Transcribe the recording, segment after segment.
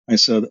I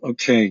said,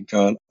 okay,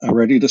 God, I'm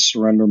ready to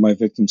surrender my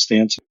victim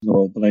stance in the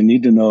world, but I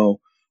need to know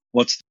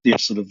what's the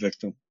opposite of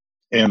victim.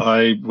 And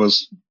I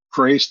was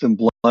graced and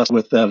blessed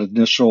with that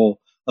initial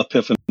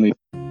epiphany.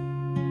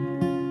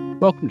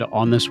 Welcome to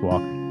On This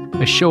Walk,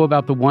 a show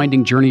about the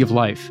winding journey of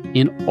life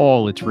in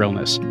all its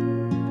realness.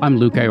 I'm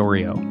Luke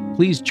Iorio.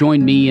 Please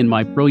join me and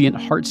my brilliant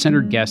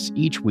heart-centered guests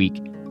each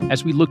week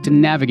as we look to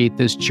navigate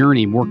this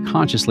journey more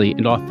consciously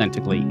and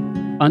authentically,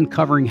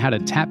 uncovering how to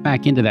tap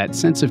back into that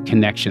sense of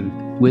connection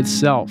with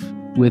self,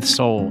 with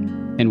soul,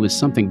 and with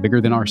something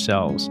bigger than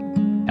ourselves.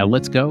 Now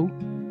let's go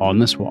on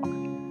this walk.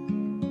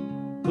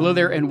 Hello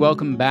there and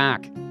welcome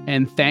back.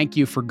 And thank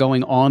you for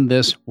going on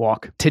this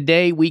walk.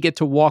 Today we get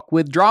to walk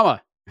with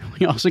drama.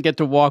 We also get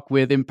to walk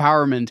with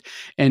empowerment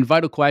and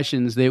vital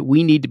questions that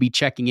we need to be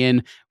checking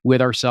in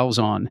with ourselves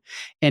on.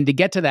 And to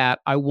get to that,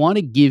 I want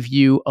to give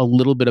you a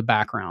little bit of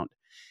background.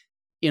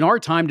 In our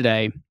time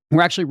today,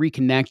 we're actually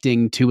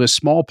reconnecting to a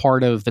small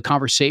part of the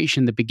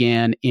conversation that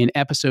began in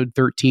episode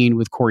 13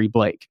 with Corey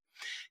Blake.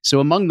 So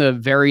among the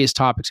various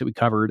topics that we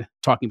covered,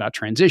 talking about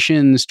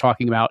transitions,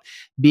 talking about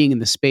being in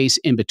the space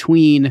in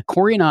between,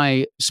 Corey and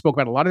I spoke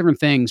about a lot of different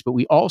things, but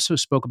we also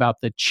spoke about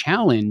the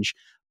challenge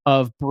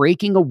of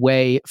breaking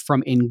away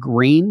from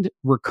ingrained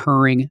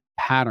recurring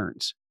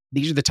patterns.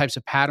 These are the types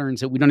of patterns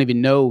that we don't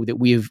even know that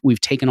we've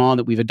taken on,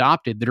 that we've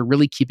adopted, that are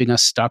really keeping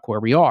us stuck where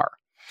we are.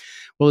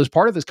 Well, as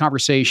part of this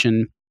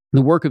conversation,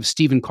 the work of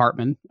Stephen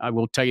Karpman, I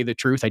will tell you the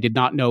truth, I did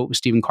not know it was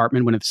Stephen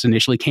Karpman when this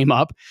initially came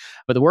up,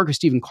 but the work of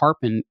Stephen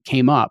Karpman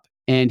came up,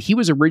 and he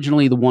was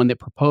originally the one that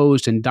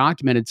proposed and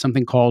documented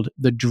something called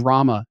the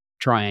drama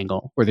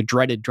triangle, or the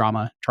dreaded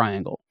drama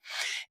triangle.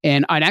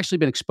 And I'd actually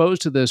been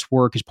exposed to this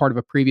work as part of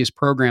a previous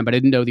program, but I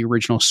didn't know the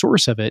original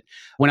source of it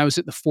when I was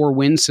at the Four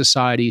Winds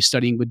Society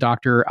studying with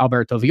Dr.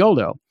 Alberto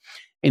Villoldo.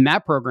 In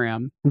that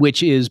program,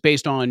 which is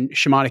based on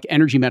shamanic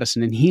energy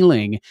medicine and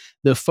healing,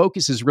 the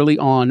focus is really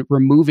on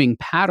removing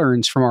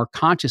patterns from our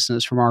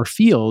consciousness, from our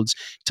fields,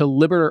 to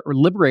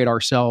liberate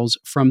ourselves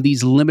from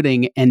these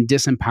limiting and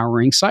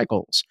disempowering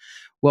cycles.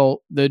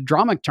 Well, the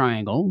drama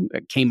triangle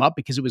came up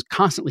because it was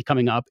constantly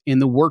coming up in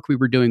the work we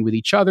were doing with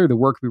each other, the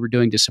work we were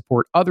doing to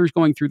support others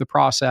going through the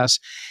process.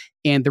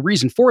 And the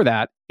reason for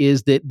that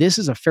is that this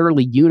is a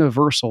fairly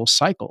universal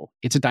cycle.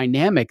 It's a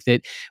dynamic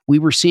that we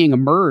were seeing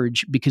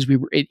emerge because we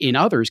were in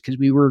others, because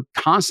we were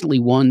constantly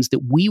ones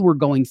that we were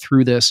going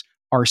through this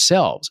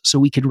ourselves. So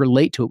we could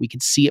relate to it. We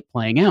could see it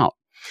playing out.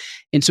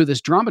 And so this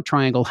drama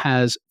triangle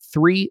has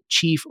three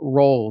chief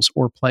roles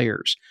or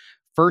players.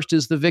 First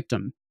is the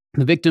victim.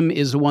 The victim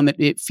is the one that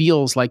it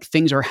feels like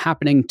things are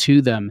happening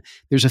to them.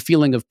 There's a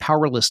feeling of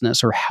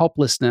powerlessness or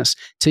helplessness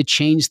to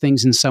change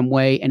things in some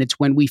way, and it's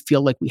when we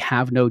feel like we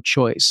have no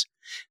choice.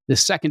 The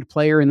second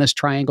player in this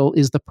triangle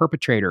is the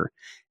perpetrator.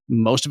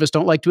 Most of us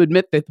don't like to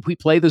admit that we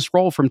play this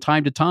role from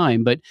time to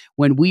time, but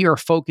when we are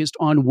focused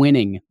on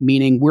winning,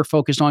 meaning we're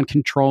focused on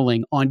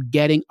controlling, on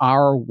getting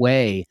our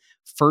way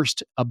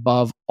first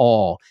above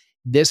all,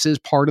 this is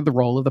part of the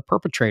role of the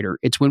perpetrator.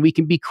 It's when we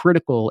can be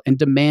critical and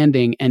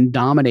demanding and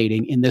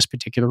dominating in this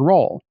particular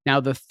role. Now,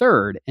 the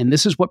third, and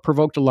this is what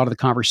provoked a lot of the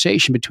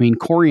conversation between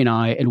Corey and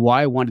I, and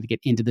why I wanted to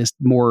get into this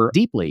more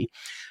deeply,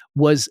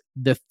 was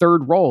the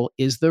third role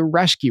is the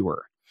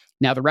rescuer.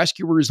 Now, the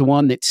rescuer is the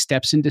one that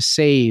steps in to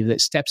save, that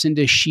steps in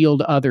to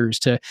shield others,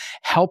 to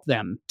help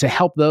them, to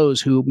help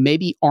those who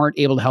maybe aren't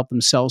able to help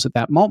themselves at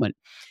that moment.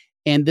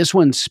 And this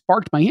one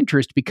sparked my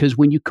interest because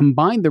when you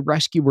combine the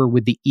rescuer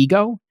with the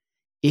ego,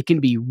 it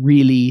can be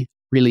really,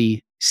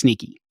 really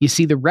sneaky. You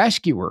see, the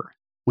rescuer,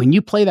 when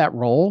you play that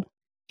role,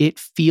 it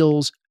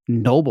feels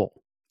noble.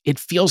 It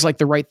feels like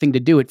the right thing to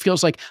do. It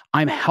feels like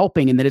I'm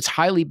helping and that it's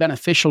highly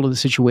beneficial to the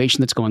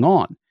situation that's going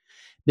on.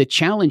 The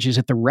challenge is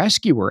that the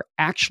rescuer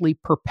actually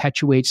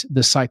perpetuates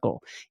the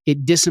cycle.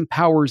 It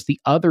disempowers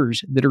the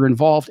others that are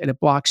involved and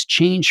it blocks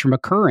change from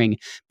occurring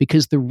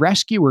because the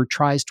rescuer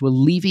tries to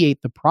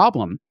alleviate the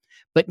problem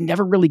but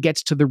never really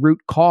gets to the root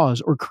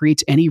cause or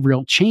creates any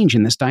real change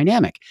in this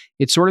dynamic.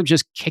 It sort of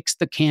just kicks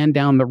the can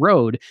down the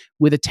road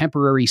with a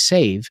temporary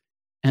save,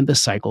 and the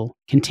cycle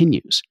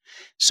continues.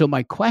 So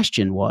my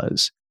question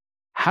was,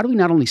 how do we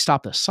not only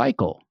stop the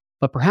cycle,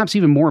 but perhaps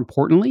even more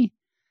importantly,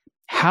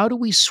 how do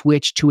we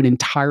switch to an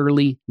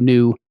entirely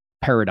new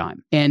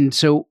paradigm? And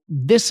so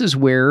this is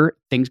where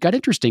things got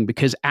interesting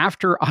because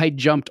after I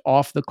jumped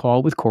off the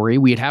call with Corey,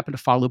 we had happened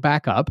to follow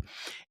back up,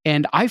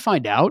 and I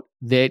find out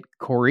that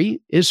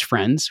Corey is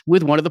friends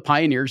with one of the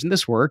pioneers in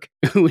this work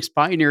who is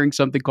pioneering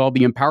something called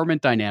the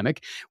empowerment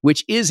dynamic,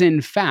 which is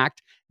in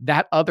fact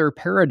that other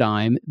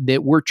paradigm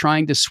that we're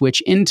trying to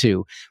switch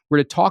into. We're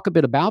going to talk a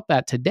bit about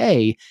that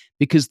today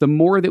because the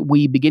more that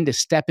we begin to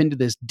step into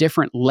this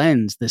different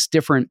lens, this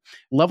different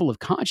level of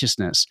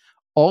consciousness,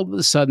 all of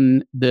a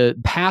sudden the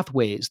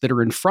pathways that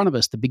are in front of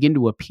us that begin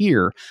to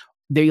appear,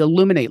 they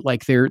illuminate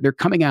like they're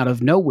coming out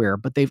of nowhere,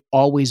 but they've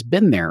always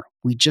been there.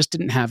 We just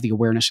didn't have the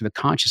awareness or the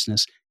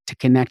consciousness to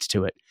connect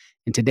to it.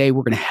 And today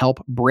we're going to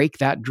help break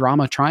that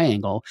drama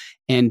triangle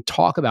and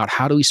talk about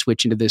how do we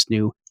switch into this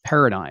new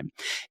paradigm.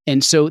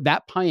 And so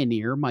that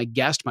pioneer, my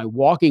guest, my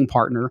walking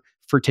partner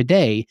for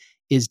today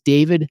is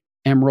David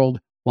Emerald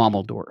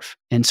Wommeldorf.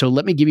 And so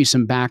let me give you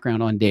some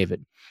background on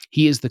David.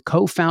 He is the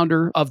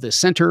co-founder of the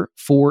Center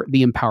for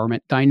the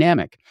Empowerment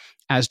Dynamic.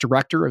 As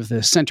director of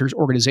the center's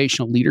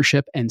organizational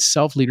leadership and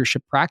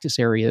self-leadership practice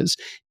areas,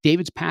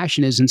 David's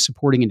passion is in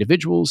supporting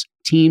individuals,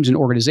 teams, and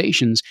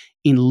organizations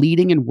in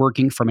leading and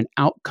working from an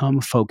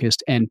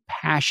outcome-focused and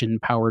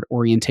passion-powered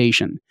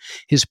orientation.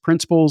 His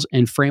principles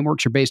and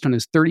frameworks are based on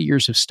his 30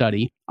 years of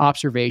study,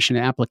 observation,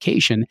 and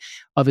application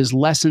of his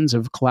lessons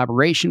of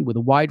collaboration with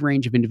a wide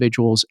range of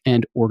individuals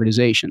and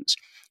organizations.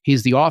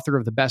 He's the author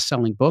of the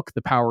best-selling book,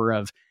 The Power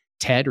of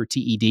TED, or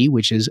TED,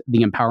 which is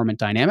The Empowerment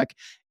Dynamic,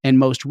 and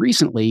most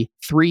recently,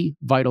 3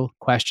 Vital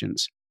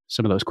Questions.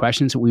 Some of those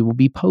questions that we will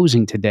be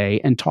posing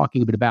today and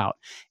talking a bit about.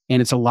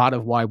 And it's a lot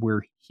of why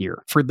we're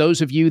here. For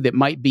those of you that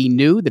might be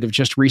new, that have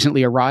just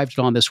recently arrived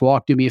on this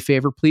walk, do me a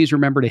favor, please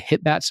remember to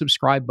hit that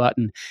subscribe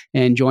button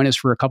and join us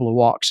for a couple of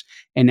walks.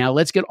 And now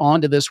let's get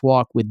on to this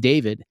walk with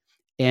David.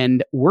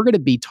 And we're going to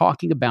be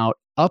talking about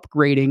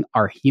upgrading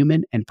our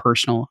human and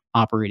personal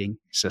operating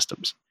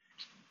systems.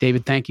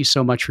 David, thank you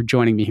so much for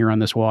joining me here on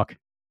this walk.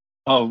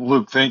 Oh,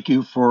 Luke, thank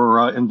you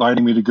for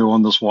inviting me to go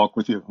on this walk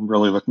with you. I'm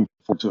really looking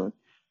forward to it.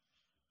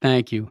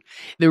 Thank you.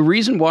 The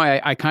reason why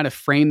I kind of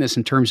frame this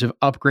in terms of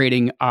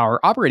upgrading our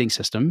operating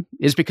system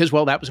is because,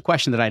 well, that was a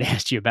question that I'd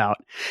asked you about.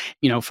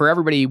 You know, for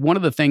everybody, one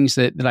of the things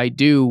that I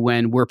do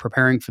when we're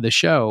preparing for the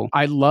show,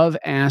 I love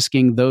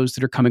asking those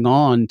that are coming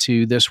on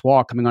to this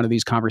walk, coming on to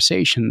these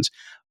conversations,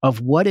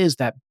 of what is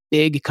that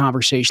big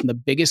conversation, the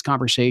biggest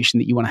conversation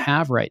that you want to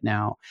have right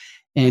now.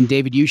 And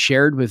David, you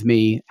shared with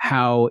me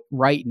how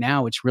right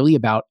now it's really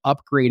about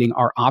upgrading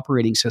our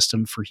operating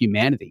system for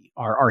humanity,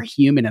 our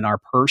human and our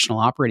personal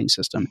operating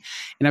system.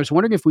 And I was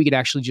wondering if we could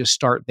actually just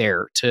start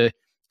there to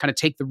kind of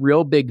take the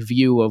real big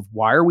view of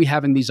why are we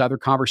having these other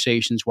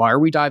conversations? Why are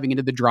we diving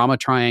into the drama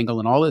triangle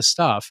and all this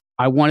stuff?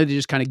 I wanted to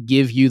just kind of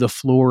give you the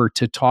floor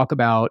to talk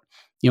about,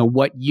 you know,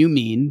 what you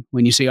mean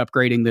when you say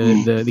upgrading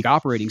the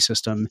operating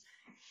system.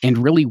 And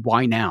really,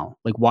 why now?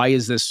 Like, why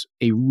is this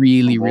a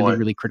really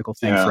critical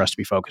thing for us to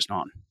be focused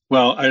on?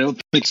 Well, I don't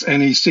think it's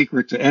any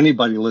secret to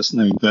anybody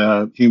listening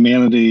that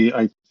humanity,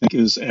 I think,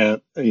 is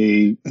at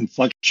a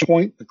inflection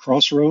point, a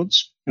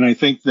crossroads. And I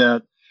think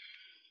that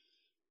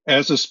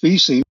as a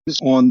species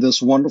on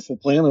this wonderful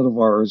planet of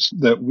ours,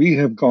 that we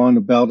have gone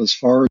about as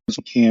far as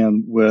we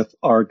can with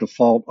our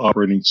default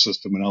operating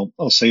system. And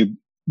I'll say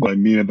what I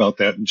mean about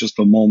that in just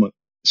a moment.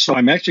 So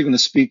I'm actually going to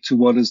speak to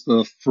what is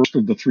the first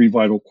of the 3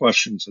 vital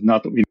questions, and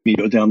not that we need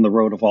to go down the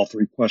road of all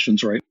 3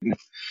 questions right now.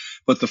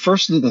 But the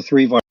first of the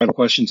 3 vital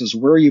questions is,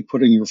 where are you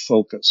putting your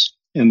focus?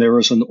 And there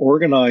is an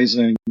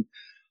organizing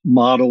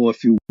model,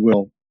 if you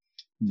will,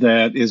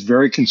 that is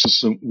very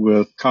consistent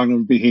with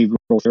cognitive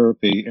behavioral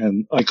therapy,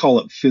 and I call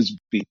it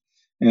FISB.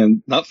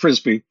 And not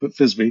Frisbee, but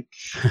FISB.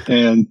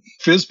 And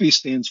FISB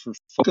stands for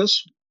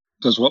focus,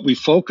 because what we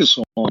focus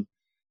on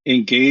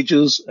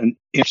engages an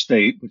inner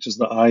state, which is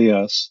the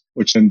IS,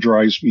 which then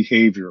drives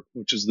behavior,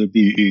 which is the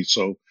BE.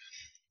 So,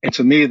 and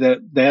to me,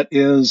 that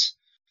is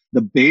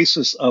the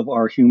basis of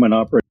our human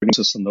operating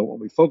system, that what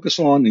we focus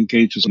on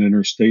engages an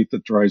inner state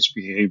that drives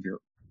behavior.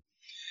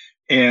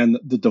 And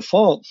the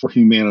default for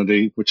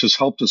humanity, which has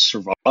helped us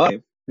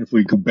survive, if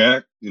we go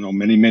back,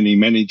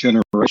 many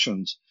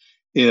generations,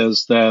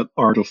 is that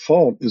our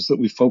default is that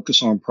we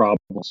focus on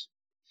problems.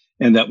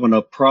 And that when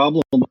a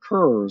problem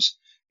occurs,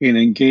 it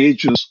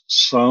engages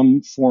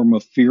some form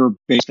of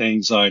fear-based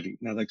anxiety.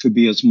 Now, that could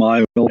be as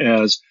mild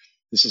as,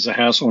 this is a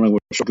hassle and I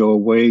wish to go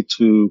away,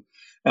 to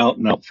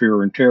out-and-out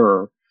fear and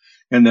terror.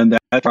 And then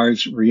that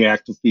drives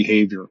reactive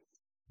behavior.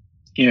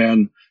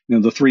 And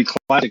the 3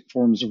 classic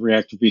forms of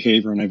reactive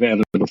behavior, and I've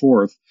added a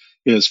 4th,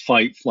 is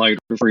fight, flight,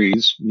 or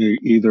freeze. We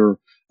either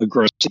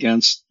aggress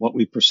against what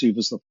we perceive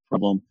as the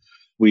problem.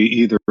 We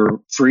either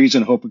freeze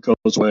and hope it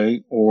goes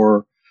away,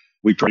 or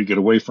we try to get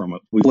away from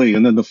it. We flee.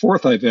 And then the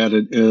 4th I've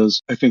added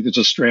is, I think it's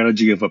a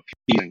strategy of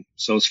appeasing.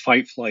 So it's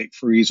fight, flight,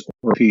 freeze,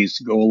 or appease,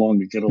 to go along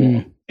to get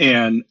along.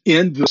 And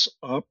in this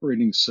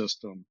operating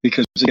system,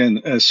 because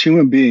again, as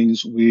human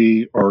beings,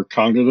 we are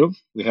cognitive,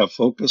 we have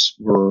focus,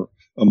 we're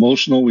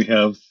emotional, we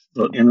have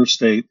the inner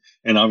state,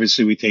 and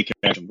obviously we take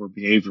action, we're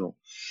behavioral.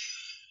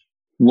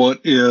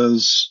 What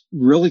is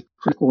really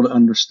critical to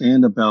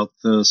understand about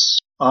this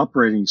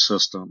operating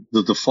system,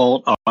 the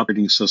default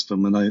operating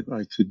system, and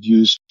I could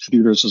use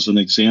computers as an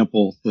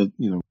example, that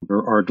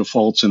there are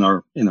defaults in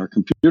our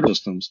computer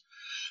systems.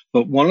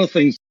 But one of the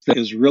things that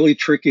is really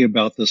tricky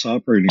about this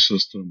operating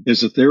system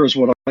is that there is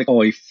what I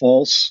call a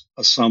false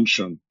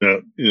assumption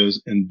that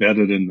is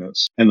embedded in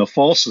this. And the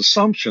false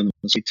assumption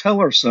is we tell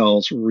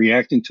ourselves we're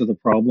reacting to the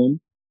problem,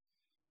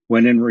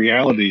 when in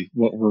reality,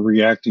 what we're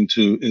reacting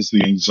to is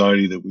the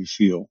anxiety that we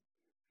feel.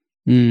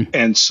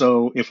 And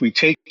so if we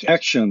take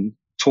action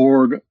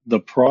toward the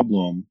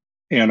problem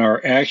and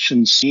our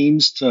action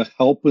seems to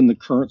help in the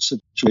current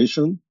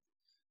situation,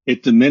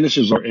 it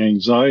diminishes our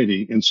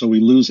anxiety. And so we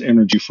lose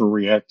energy for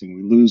reacting.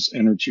 We lose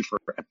energy for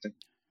acting.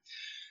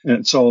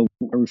 And so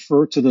I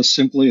refer to this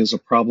simply as a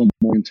problem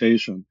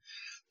orientation.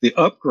 The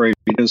upgrade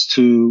is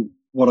to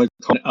what I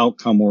call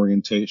outcome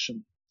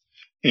orientation.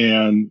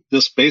 And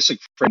this basic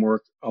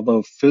framework,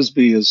 although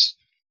FISBE is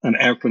an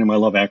acronym, I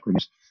love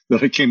acronyms,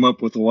 that I came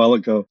up with a while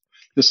ago.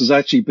 This is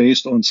actually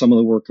based on some of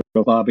the work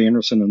of Bob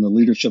Anderson in the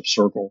Leadership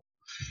Circle.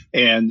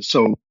 And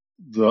so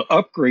the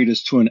upgrade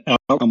is to an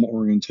outcome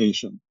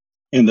orientation.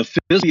 And the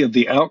FISBE of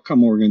the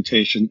outcome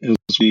orientation is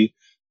we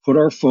put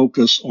our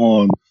focus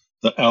on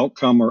the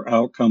outcome or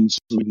outcomes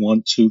we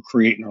want to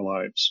create in our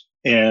lives.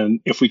 And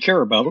if we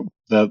care about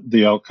it,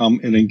 the outcome,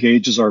 it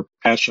engages our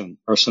passion,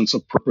 our sense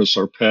of purpose,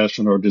 our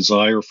passion, our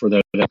desire for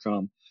that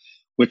outcome,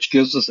 which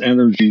gives us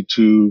energy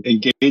to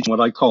engage in what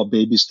I call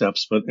baby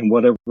steps, but in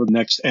whatever the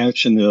next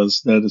action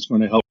is that is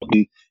going to help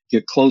me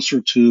get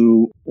closer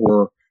to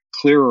or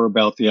clearer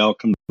about the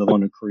outcome that I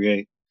want to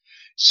create.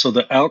 So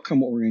the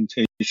outcome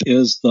orientation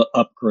is the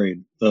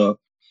upgrade. The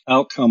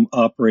outcome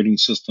operating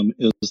system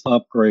is the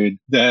upgrade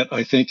that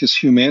I think as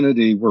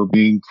humanity we're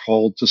being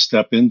called to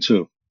step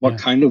into. What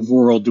kind of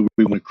world do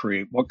we want to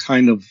create? What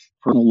kind of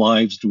personal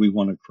lives do we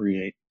want to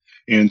create?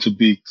 And to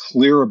be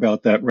clear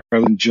about that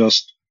rather than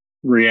just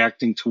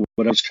reacting to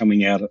whatever's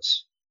coming at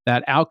us.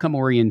 That outcome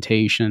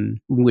orientation,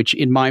 which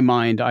in my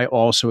mind, I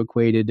also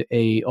equated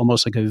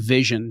almost like a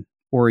vision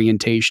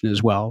orientation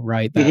as well,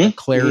 right? That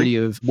clarity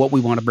of what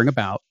we want to bring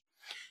about.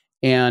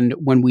 And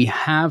when we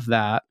have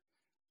that,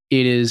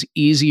 it is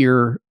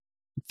easier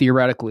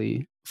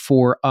theoretically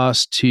for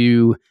us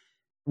to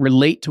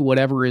relate to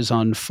whatever is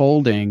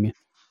unfolding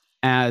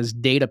as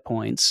data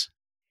points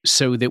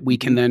so that we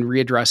can then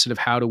readdress it of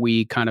how do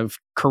we kind of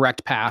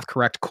correct path,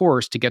 correct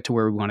course to get to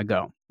where we want to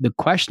go. The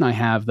question I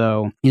have,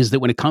 though, is that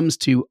when it comes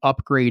to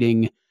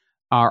upgrading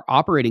our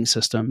operating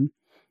system,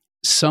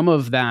 some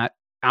of that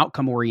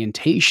outcome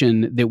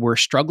orientation that we're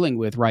struggling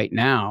with right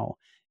now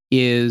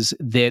is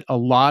that a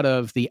lot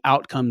of the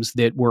outcomes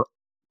that we're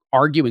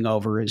arguing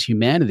over as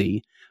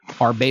humanity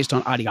are based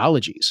on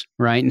ideologies,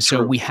 right? And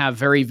so we have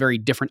very, very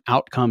different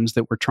outcomes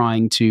that we're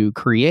trying to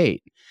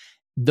create.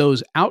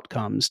 Those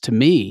outcomes, to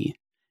me,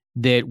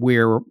 that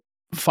we're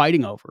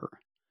fighting over,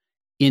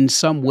 in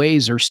some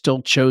ways are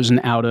still chosen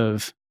out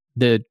of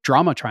the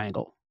drama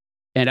triangle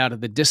and out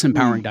of the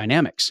disempowering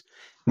dynamics,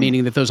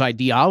 meaning that those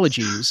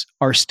ideologies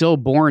are still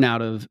born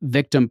out of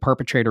victim,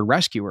 perpetrator,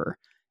 rescuer,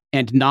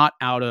 and not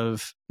out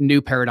of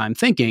new paradigm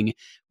thinking,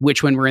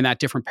 which when we're in that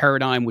different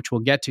paradigm, which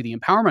we'll get to, the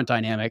empowerment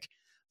dynamic,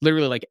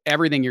 literally like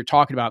everything you're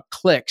talking about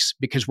clicks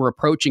because we're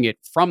approaching it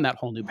from that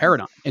whole new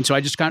paradigm. And so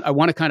I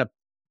want to kind of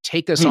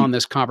take us on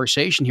this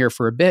conversation here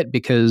for a bit,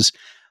 because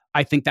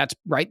I think that's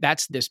right.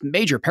 That's this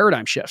major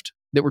paradigm shift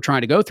that we're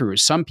trying to go through.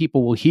 Is some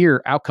people will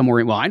hear outcome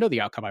oriented. Well, I know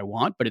the outcome I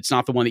want, but it's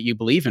not the one that you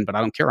believe in, but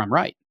I don't care. I'm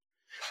right.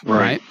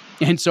 Right.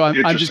 And so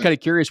I'm just kind of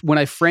curious, when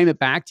I frame it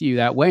back to you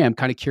that way, I'm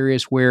kind of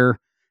curious where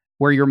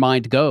your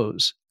mind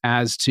goes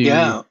as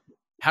to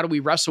how do we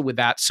wrestle with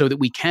that so that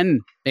we can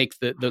make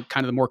the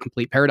kind of the more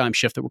complete paradigm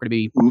shift that we're going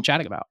to be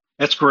chatting about.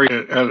 That's great.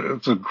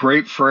 It's a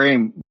great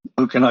frame,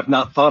 Luke, and I've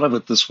not thought of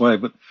it this way,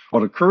 but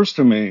what occurs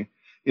to me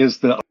is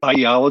the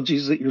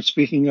ideologies that you're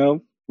speaking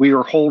of, we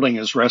are holding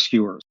as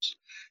rescuers.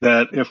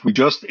 That if we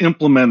just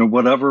implemented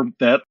whatever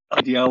that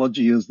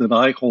ideology is that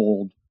I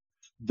hold,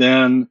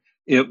 then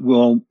it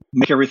will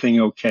make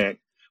everything okay.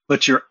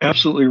 But you're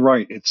absolutely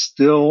right. It's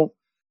still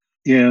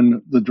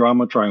in the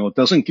drama triangle. It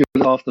doesn't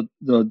get off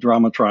the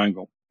drama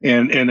triangle.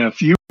 And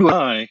if you and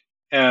I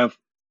have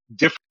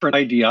different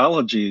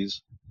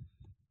ideologies,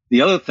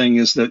 the other thing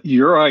is that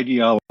your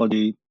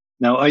ideology,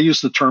 now I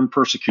use the term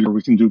persecutor,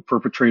 we can do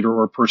perpetrator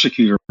or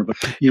persecutor, but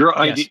your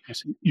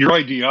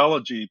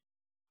ideology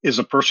is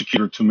a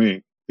persecutor to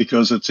me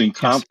because it's in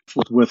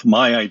conflict with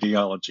my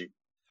ideology.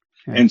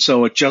 Okay. And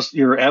so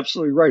you're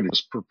absolutely right. It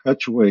just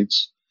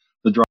perpetuates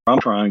the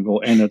drama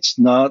triangle, and it's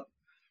not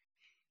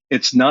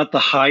the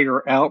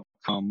higher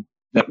outcome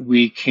that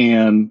we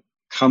can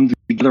come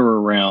together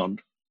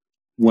around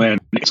when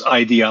it's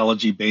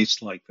ideology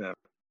based like that.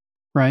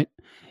 Right.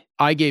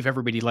 I gave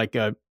everybody like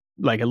a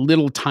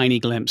little tiny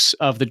glimpse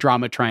of the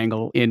drama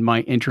triangle in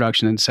my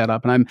introduction and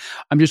setup. And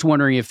I'm just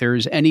wondering if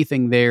there's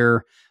anything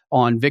there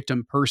on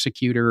victim,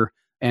 persecutor,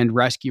 and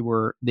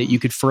rescuer that you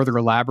could further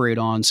elaborate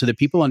on so that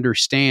people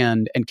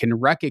understand and can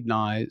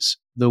recognize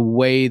the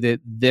way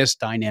that this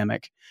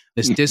dynamic,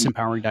 this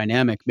disempowering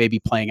dynamic may be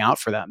playing out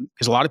for them.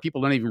 Because a lot of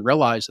people don't even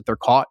realize that they're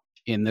caught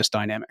in this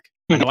dynamic.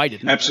 I know I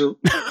didn't.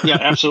 Absolutely. Yeah,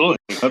 absolutely.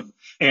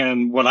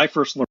 And when I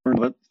first learned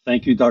of it,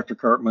 thank you, Dr.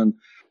 Cartman,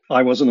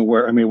 I wasn't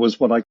aware. I mean, it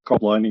was what I call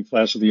blinding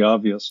flash of the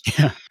obvious.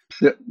 Yeah.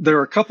 There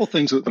are a couple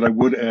things that I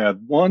would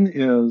add. One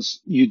is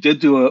you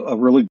did do a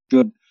really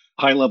good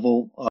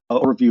high-level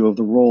overview of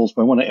the roles,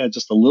 but I want to add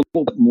just a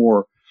little bit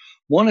more.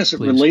 One, as it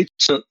relates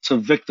to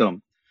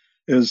victim,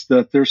 is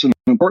that there's an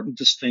important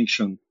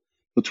distinction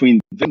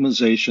between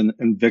victimization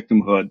and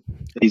victimhood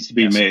that needs to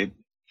be made.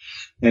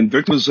 And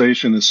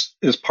victimization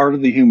is part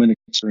of the human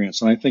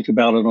experience. And I think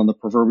about it on the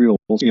proverbial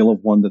scale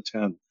of 1 to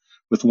 10,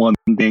 with 1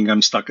 being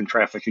I'm stuck in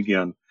traffic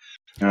again,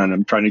 and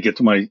I'm trying to get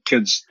to my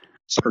kids'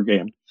 soccer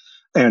game,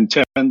 and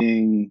 10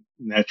 being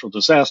natural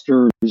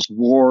disasters,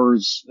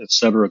 wars, et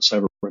cetera, et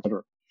cetera, et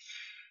cetera.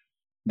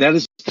 That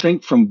is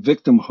distinct from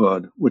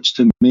victimhood, which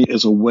to me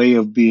is a way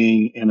of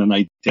being and an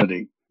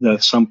identity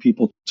that some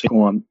people take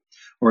on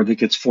or that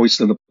gets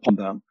foisted upon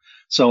them.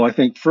 So I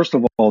think, first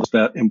of all, it's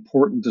that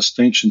important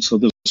distinction. So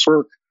this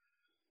work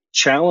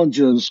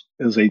challenges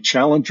as a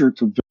challenger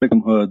to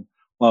victimhood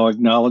while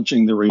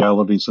acknowledging the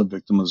realities of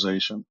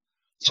victimization.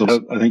 So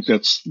I think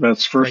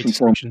that's first and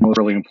foremost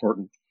really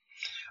important.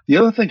 The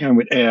other thing I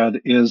would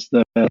add is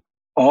that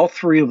all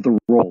three of the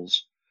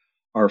roles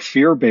are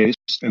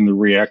fear-based and they're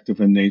reactive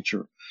in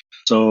nature.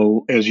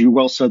 So, as you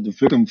well said, the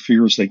victim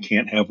fears they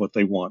can't have what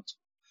they want.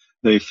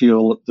 They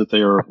feel that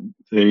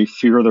they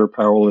fear their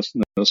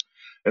powerlessness,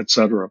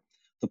 etc.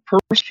 The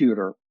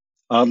persecutor,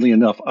 oddly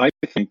enough, I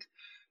think,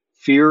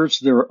 fears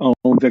their own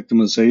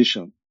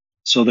victimization.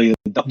 So they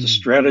adopt a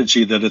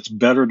strategy that it's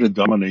better to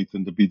dominate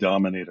than to be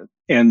dominated.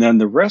 And then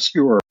the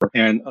rescuer,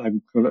 and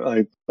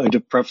I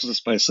did preface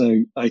this by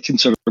saying I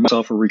consider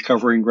myself a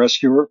recovering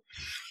rescuer,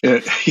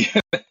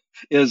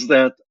 is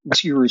that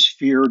rescuers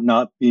fear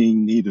not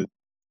being needed.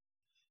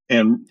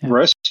 And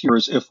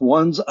rescuers, if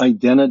one's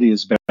identity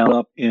is bound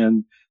up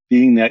in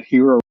being that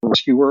hero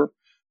rescuer,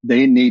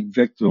 they need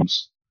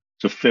victims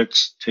to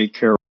fix, take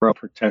care of,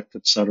 protect,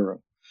 etc.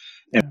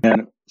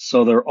 And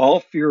so they're all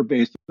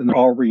fear-based and they're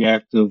all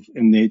reactive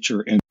in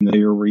nature, and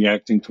they are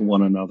reacting to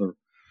one another.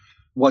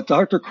 What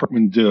Dr.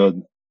 Kirkman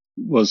did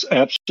was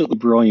absolutely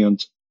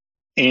brilliant.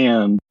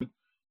 And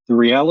the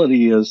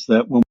reality is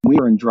that when we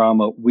are in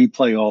drama, we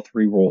play all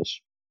three roles.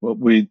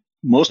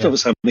 Most of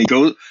us have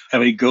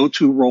a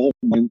go-to role,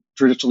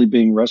 traditionally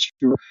being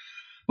rescuer,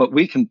 but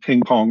we can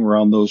ping pong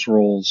around those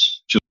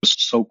roles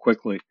just so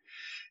quickly.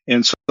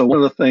 And so one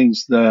of the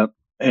things that,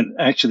 and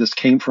actually this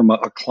came from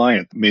a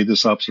client that made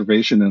this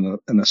observation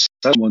in a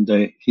session one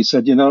day. He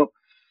said,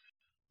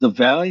 the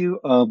value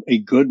of a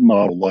good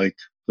model like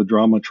the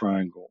drama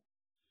triangle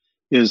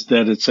is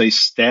that it's a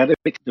static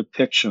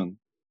depiction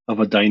of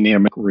a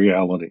dynamic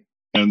reality.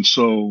 And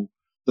so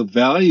the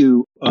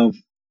value of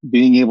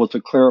being able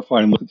to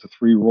clarify and look at the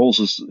three roles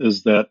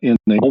is that in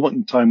a moment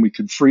in time we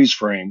could freeze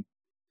frame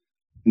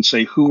and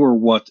say who or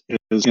what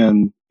is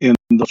in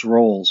those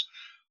roles,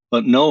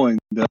 but knowing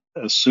that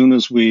as soon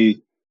as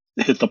we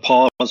hit the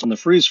pause on the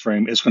freeze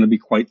frame, it's going to be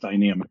quite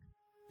dynamic.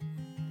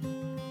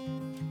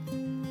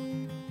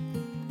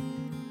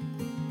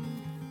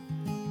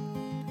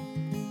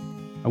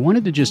 I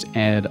wanted to just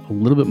add a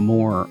little bit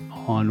more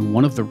on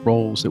one of the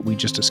roles that we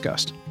just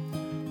discussed,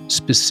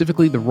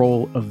 specifically the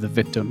role of the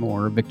victim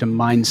or victim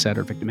mindset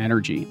or victim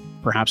energy,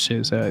 perhaps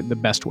is the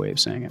best way of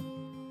saying it.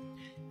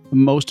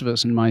 Most of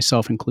us, and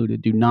myself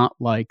included, do not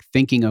like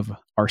thinking of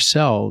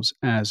ourselves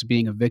as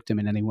being a victim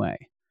in any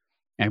way.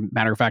 And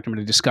matter of fact, I'm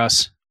going to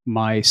discuss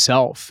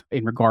myself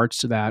in regards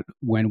to that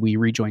when we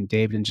rejoin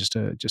David in just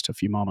a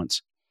few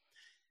moments.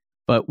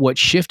 But what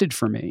shifted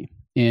for me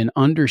in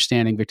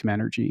understanding victim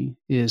energy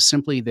is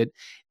simply that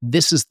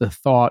this is the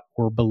thought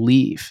or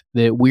belief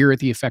that we're at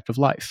the effect of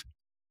life.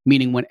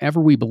 Meaning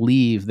whenever we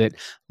believe that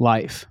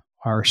life,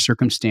 our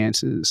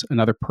circumstances,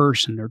 another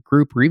person or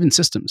group or even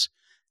systems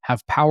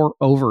have power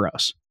over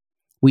us,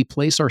 we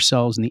place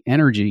ourselves in the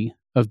energy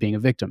of being a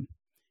victim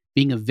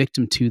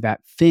to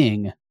that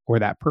thing or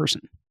that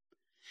person.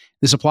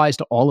 This applies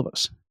to all of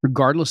us,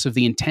 regardless of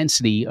the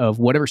intensity of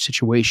whatever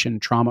situation,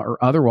 trauma,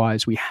 or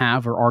otherwise we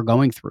have or are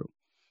going through.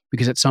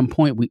 Because at some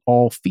point we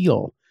all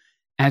feel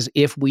as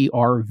if we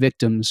are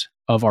victims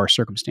of our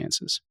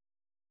circumstances.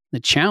 The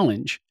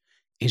challenge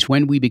is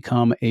when we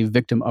become a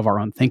victim of our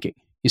own thinking.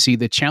 You see,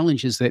 the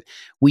challenge is that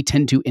we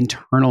tend to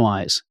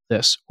internalize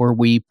this, or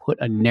we put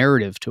a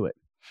narrative to it,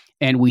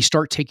 and we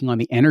start taking on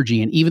the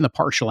energy and even the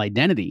partial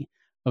identity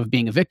of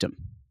being a victim.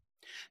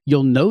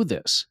 You'll know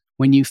this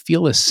when you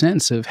feel a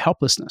sense of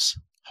helplessness,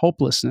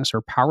 hopelessness,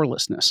 or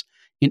powerlessness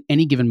in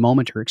any given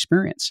moment or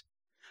experience.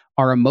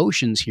 Our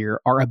emotions here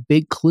are a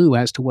big clue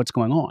as to what's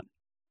going on.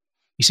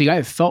 You see, I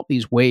have felt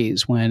these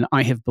ways when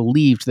I have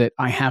believed that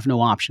I have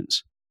no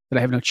options, that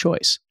I have no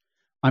choice.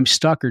 I'm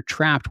stuck or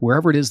trapped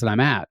wherever it is that I'm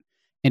at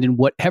and in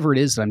whatever it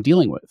is that I'm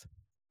dealing with.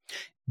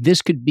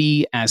 This could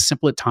be as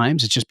simple at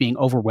times as just being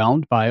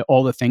overwhelmed by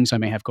all the things I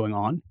may have going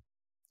on.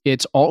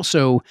 It's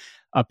also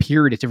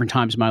appeared at different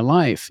times in my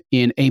life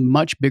in a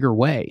much bigger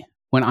way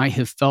when I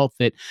have felt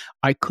that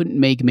I couldn't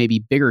make maybe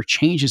bigger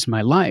changes in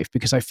my life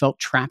because I felt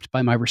trapped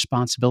by my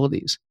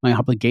responsibilities, my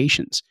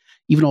obligations,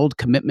 even old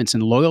commitments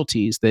and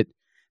loyalties that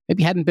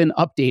maybe hadn't been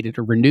updated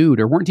or renewed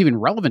or weren't even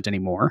relevant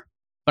anymore,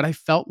 but I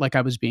felt like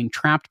I was being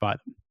trapped by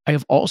them. I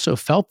have also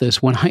felt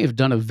this when I have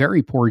done a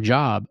very poor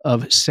job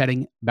of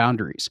setting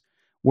boundaries,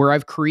 where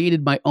I've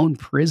created my own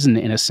prison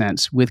in a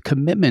sense with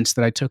commitments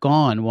that I took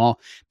on while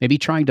maybe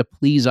trying to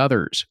please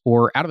others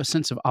or out of a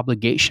sense of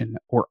obligation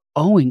or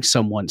owing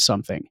someone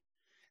something.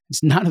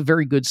 It's not a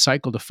very good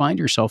cycle to find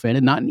yourself in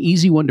and not an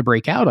easy one to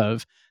break out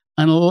of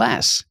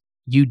unless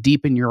you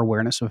deepen your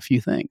awareness of a few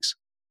things.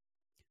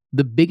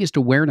 The biggest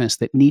awareness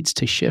that needs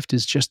to shift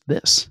is just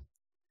this.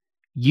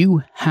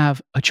 You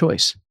have a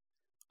choice.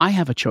 I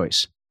have a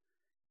choice.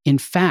 In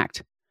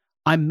fact,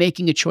 I'm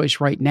making a choice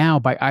right now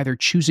by either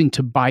choosing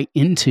to buy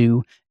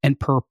into and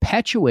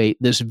perpetuate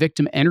this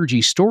victim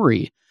energy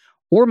story,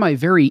 or my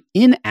very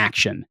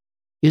inaction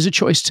is a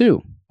choice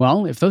too.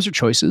 Well, if those are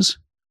choices,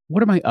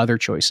 what are my other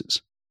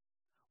choices?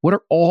 What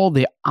are all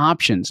the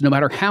options, no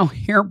matter how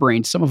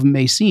harebrained some of them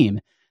may seem,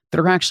 that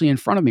are actually in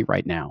front of me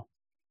right now?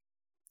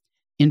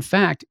 In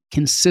fact,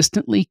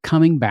 consistently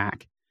coming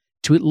back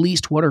to at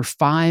least what are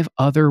 5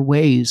 other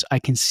ways I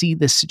can see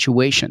this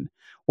situation,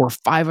 or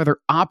 5 other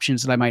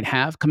options that I might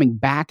have, coming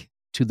back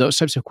to those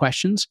types of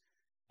questions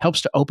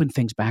helps to open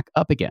things back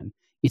up again.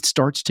 It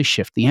starts to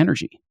shift the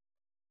energy.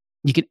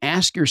 You can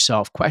ask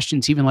yourself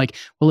questions even like,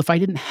 well, if I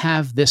didn't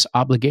have this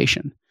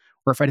obligation,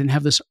 or if I didn't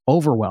have this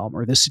overwhelm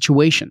or this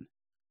situation,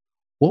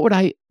 what would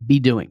I be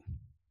doing?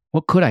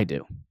 What could I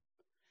do?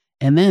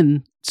 And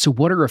then, so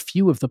what are a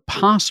few of the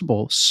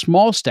possible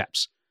small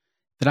steps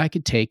that I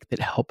could take that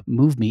help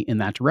move me in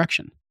that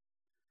direction?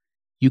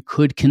 You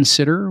could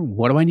consider,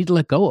 what do I need to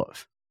let go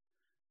of?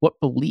 What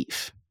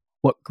belief?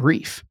 What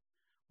grief?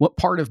 What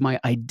part of my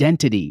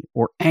identity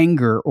or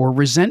anger or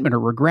resentment or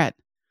regret?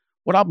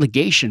 What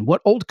obligation?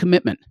 What old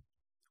commitment?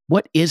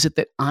 What is it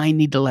that I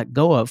need to let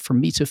go of for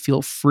me to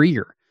feel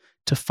freer,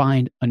 to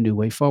find a new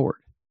way forward?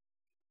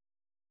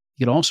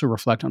 You could also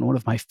reflect on one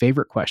of my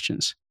favorite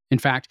questions. In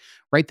fact,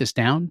 write this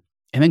down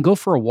and then go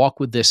for a walk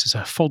with this as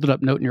a folded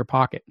up note in your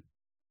pocket.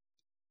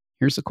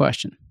 Here's the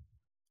question.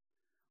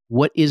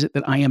 What is it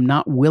that I am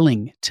not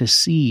willing to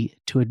see,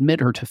 to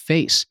admit, or to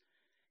face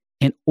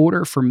in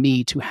order for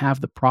me to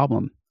have the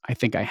problem I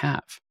think I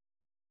have?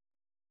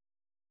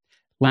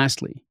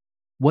 Lastly,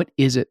 what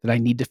is it that I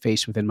need to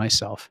face within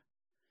myself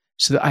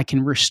so that I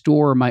can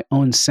restore my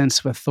own sense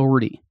of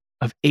authority,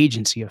 of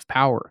agency, of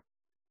power?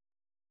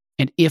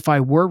 And if I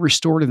were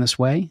restored in this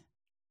way,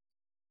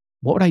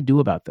 what would I do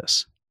about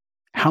this?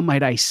 How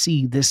might I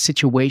see this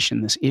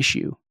situation, this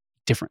issue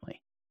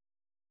differently?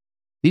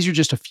 These are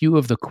just a few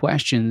of the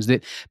questions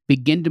that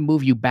begin to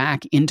move you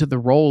back into the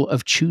role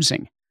of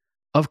choosing,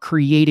 of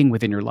creating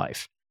within your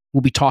life.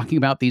 We'll be talking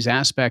about these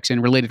aspects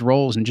and related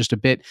roles in just a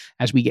bit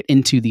as we get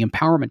into the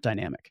empowerment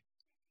dynamic.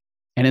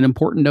 And an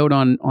important note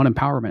on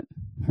empowerment,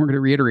 we're going to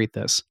reiterate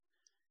this.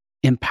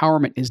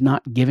 Empowerment is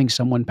not giving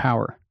someone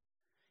power.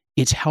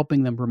 It's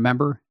helping them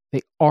remember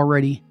they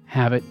already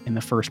have it in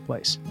the first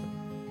place.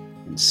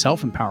 And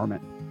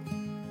self-empowerment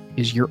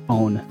is your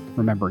own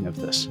remembering of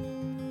this.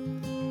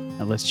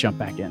 Now let's jump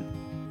back in.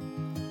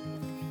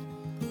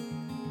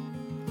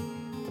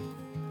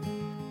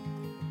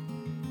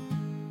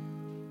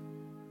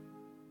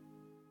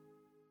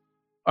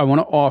 I want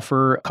to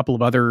offer a couple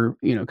of other,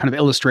 kind of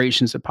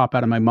illustrations that pop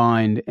out of my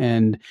mind.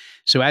 And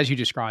so as you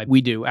described, we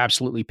do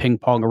absolutely ping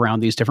pong around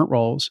these different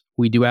roles.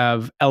 We do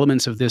have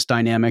elements of this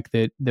dynamic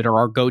that are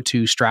our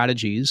go-to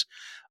strategies.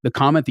 The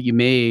comment that you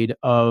made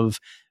of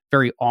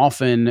very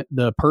often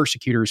the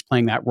persecutor is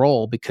playing that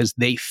role because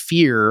they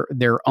fear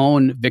their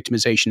own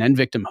victimization and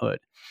victimhood.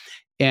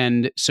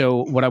 And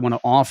so what I want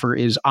to offer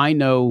is, I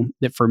know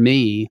that for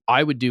me,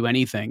 I would do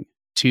anything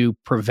to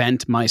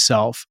prevent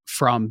myself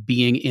from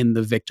being in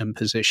the victim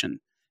position.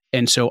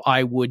 And so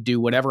I would do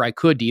whatever I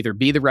could to either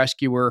be the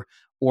rescuer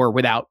or,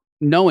 without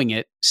knowing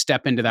it,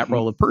 step into that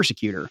role of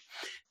persecutor.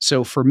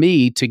 So for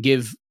me to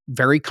give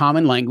very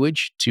common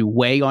language to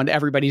weigh on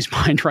everybody's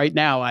mind right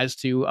now as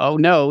to, oh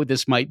no,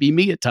 this might be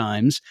me at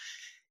times.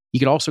 You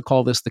could also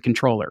call this the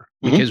controller,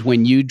 because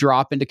when you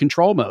drop into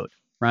control mode,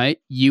 right,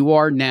 you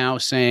are now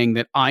saying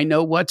that I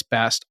know what's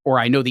best, or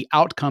I know the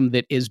outcome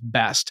that is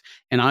best,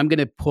 and I'm going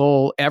to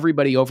pull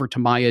everybody over to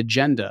my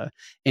agenda,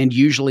 and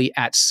usually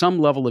at some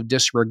level of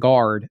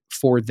disregard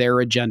for their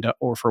agenda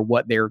or for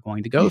what they're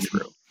going to go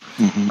through,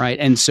 right?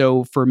 And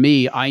so for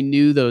me, I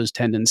knew those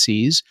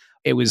tendencies.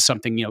 It was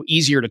something,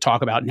 easier to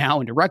talk about now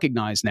and to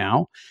recognize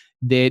now,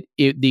 that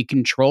the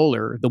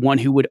controller, the one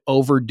who would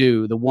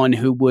overdo, the one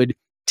who would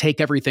take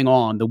everything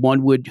on, the one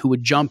who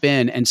would jump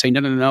in and say,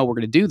 no, we're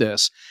going to do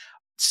this.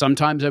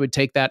 Sometimes I would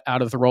take that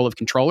out of the role of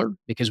controller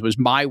because it was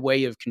my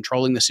way of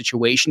controlling the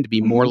situation to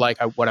be more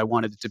like what I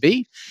wanted it to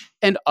be.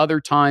 And other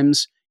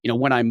times,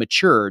 when I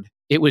matured,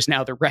 it was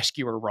now the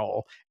rescuer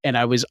role. And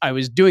I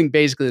was doing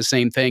basically the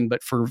same thing,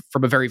 but from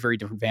a very, very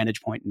different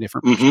vantage point and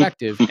different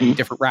perspective and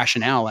different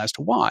rationale as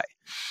to why.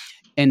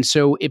 And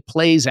so it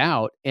plays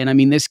out. And I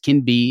mean, this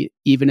can be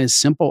even as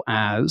simple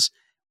as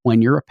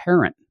when you're a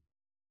parent.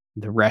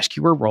 The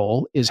rescuer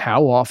role is,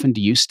 how often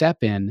do you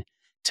step in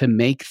to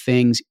make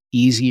things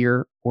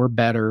easier or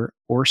better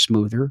or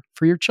smoother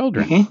for your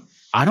children?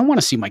 I don't want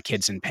to see my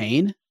kids in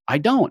pain. I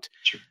don't.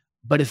 Sure.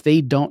 But if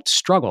they don't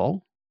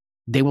struggle,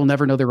 they will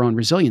never know their own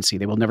resiliency.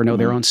 They will never know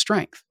their own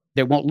strength.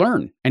 They won't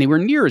learn anywhere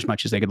near as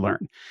much as they could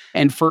learn.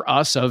 And for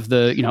us of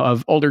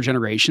older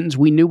generations,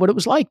 we knew what it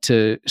was like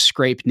to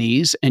scrape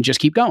knees and just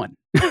keep going.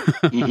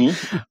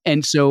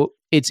 And so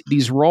it's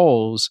these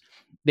roles,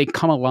 they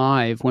come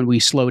alive when we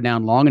slow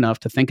down long enough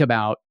to think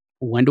about,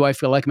 when do I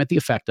feel like I'm at the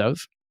effect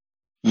of?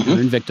 You're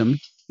in victim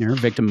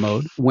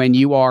mode. When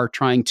you are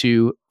trying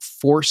to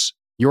force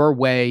your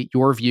way,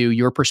 your view,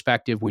 your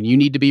perspective, when you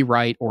need to be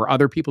right or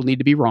other people need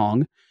to be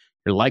wrong,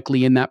 you're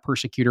likely in that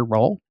persecutor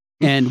role.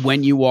 And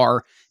when you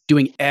are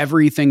doing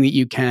everything that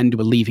you can to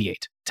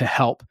alleviate, to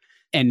help,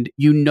 and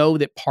you know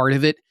that part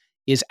of it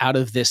is out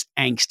of this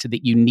angst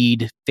that you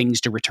need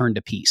things to return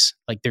to peace.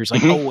 Like there's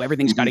like, oh,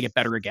 everything's got to get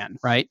better again,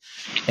 right?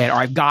 And or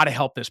I've got to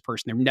help this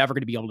person. They're never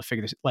going to be able to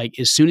figure this. Like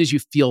as soon as you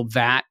feel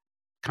that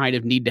kind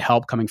of need to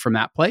help coming from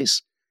that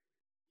place,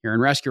 you're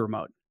in rescue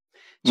mode.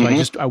 So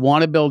I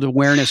want to build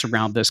awareness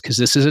around this because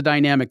this is a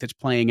dynamic that's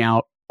playing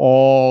out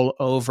all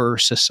over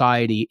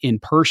society in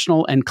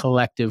personal and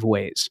collective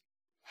ways.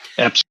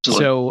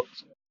 Absolutely. So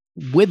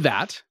with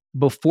that,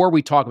 before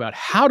we talk about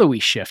how do we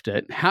shift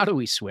it, how do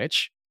we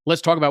switch,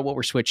 let's talk about what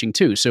we're switching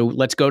to. So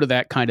let's go to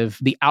that kind of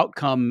the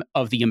outcome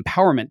of the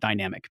empowerment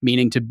dynamic,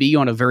 meaning to be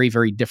on a very,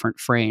 very different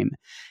frame.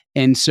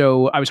 And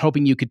so I was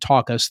hoping you could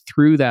talk us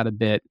through that a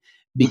bit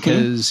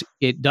because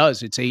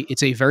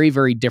it's a very,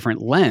 very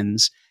different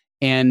lens.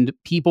 And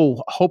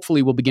people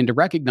hopefully will begin to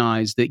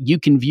recognize that you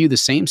can view the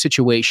same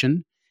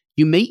situation.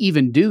 You may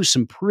even do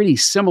some pretty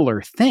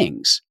similar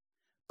things,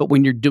 but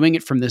when you're doing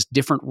it from this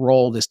different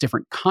role, this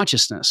different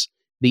consciousness,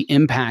 the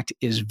impact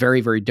is very,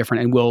 very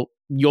different. And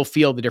you'll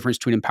feel the difference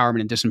between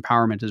empowerment and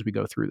disempowerment as we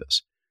go through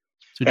this.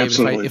 So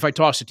David, if I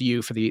toss it to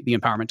you for the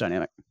empowerment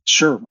dynamic.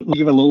 Sure. We'll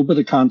give a little bit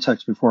of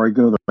context before I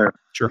go there.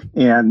 Sure.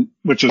 And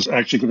which is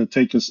actually going to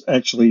take us,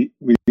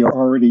 we are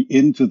already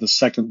into the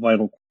second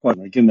vital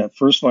question. Again, that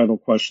first vital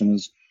question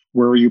is,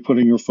 where are you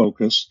putting your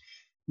focus?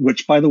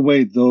 Which, by the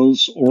way,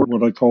 those, or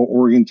what I call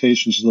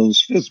orientations,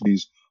 those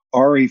FISBs,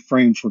 are a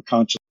frame for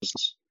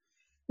consciousness.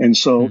 And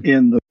so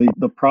in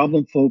the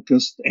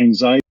problem-focused,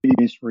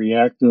 anxiety-based,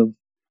 reactive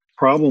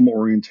problem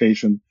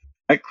orientation,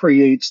 that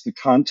creates the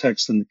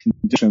context and the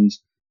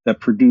conditions that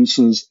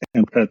produces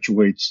and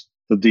perpetuates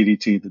the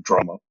DDT, the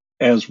drama.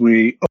 As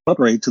we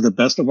upgrade to the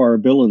best of our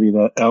ability,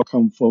 that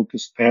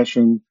outcome-focused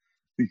passion,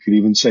 we could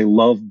even say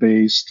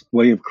love-based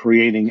way of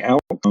creating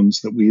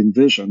outcomes that we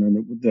envision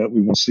and that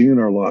we want to see in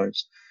our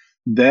lives,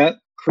 that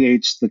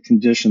creates the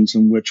conditions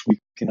in which we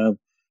can have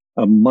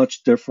a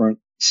much different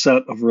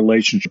set of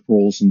relationship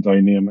roles and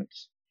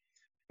dynamics.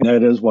 And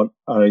that is what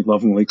I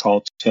lovingly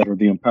call TED, or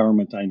the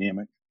empowerment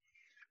dynamic.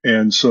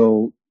 And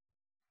so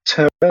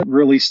TED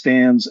really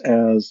stands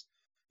as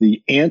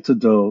the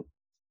antidote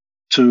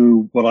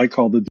to what I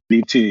call the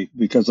DDT,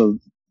 because of,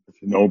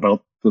 if you know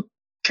about the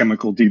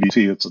chemical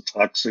DDT, it's a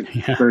toxic,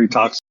 very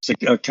toxic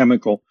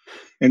chemical.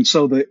 And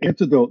so the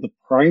antidote, the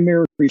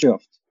primary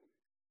shift,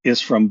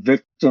 is from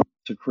victim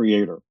to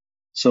creator.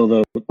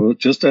 So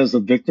just as the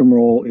victim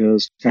role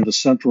is kind of the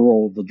central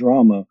role of the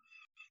drama,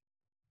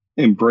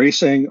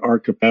 embracing our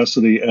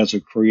capacity as a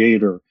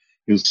creator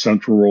is the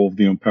central role of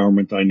the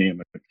empowerment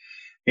dynamic.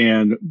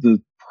 And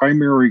the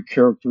primary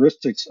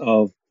characteristics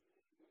of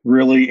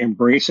really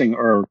embracing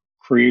our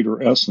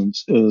creator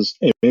essence is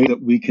that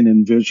we can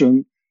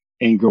envision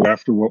and go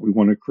after what we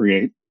want to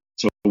create.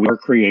 So we are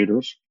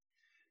creators.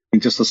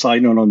 And just a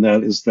side note on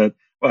that is that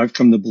I've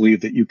come to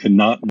believe that you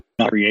cannot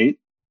not create.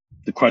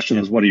 The question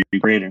is, what are you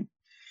creating?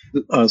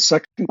 The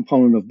second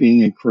component of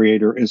being a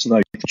creator is that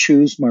I can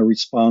choose my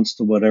response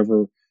to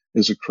whatever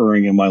is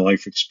occurring in my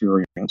life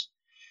experience.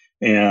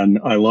 And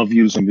I love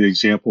using the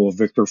example of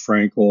Viktor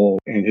Frankl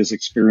and his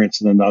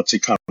experience in the Nazi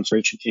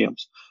concentration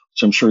camps,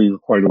 which I'm sure you're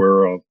quite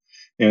aware of,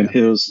 and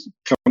his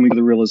coming to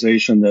the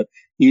realization that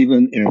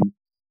even in,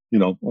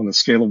 on a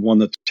scale of 1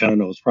 to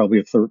 10, it was probably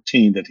a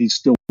 13, that he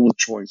still had a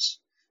choice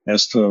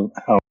as to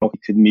how he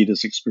could meet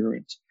his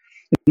experience.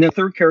 And the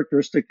third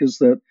characteristic is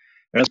that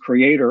as a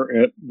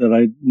creator, that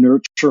I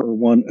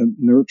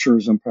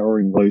nurtures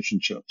empowering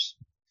relationships.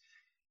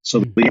 So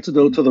the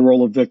antidote to the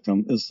role of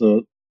victim is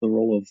the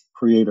role of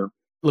creator.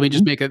 Let me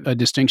just make a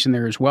distinction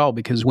there as well,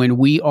 because when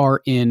we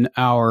are in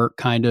our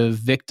kind of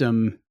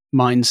victim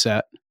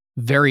mindset,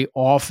 very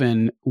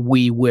often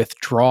we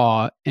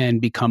withdraw and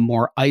become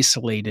more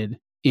isolated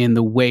in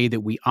the way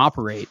that we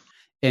operate.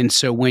 And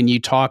so when you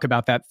talk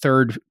about that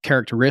third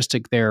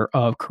characteristic there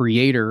of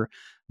creator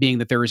being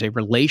that there is a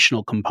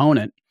relational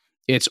component,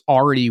 it's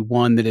already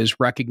one that is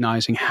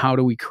recognizing how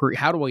do we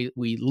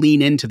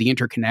lean into the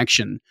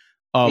interconnection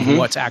of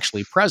what's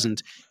actually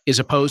present, as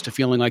opposed to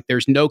feeling like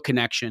there's no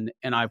connection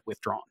and I've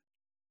withdrawn.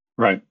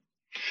 Right.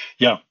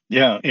 Yeah.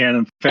 And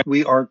in fact,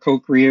 we are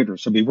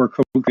co-creators. I mean, we're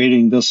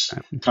co-creating this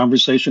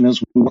conversation as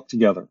we work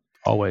together.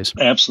 Always.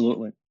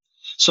 Absolutely.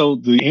 So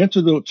the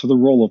antidote to the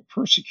role of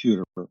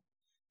persecutor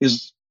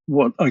is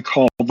what I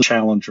call the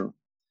challenger.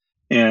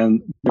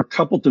 And there are a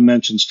couple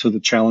dimensions to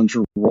the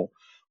challenger role.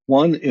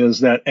 One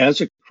is that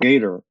as a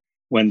creator,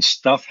 when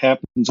stuff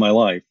happens in my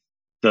life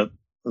that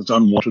is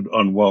unwanted,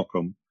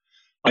 unwelcome,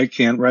 I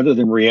can, rather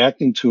than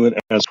reacting to it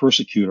as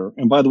persecutor,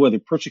 and by the way, the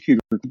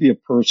persecutor could be a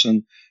person,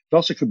 it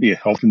also could be a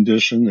health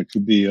condition, it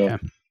could be a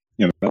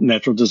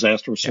natural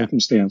disaster or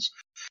circumstance.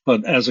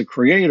 But as a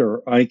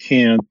creator, I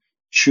can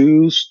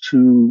choose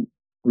to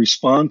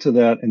respond to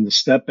that and to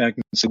step back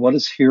and say, what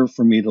is here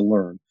for me to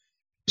learn?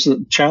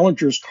 So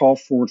challengers call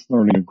forth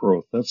learning and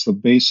growth. That's the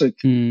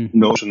basic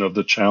notion of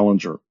the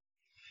challenger.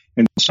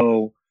 And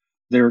so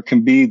there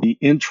can be the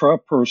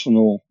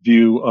intrapersonal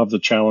view of the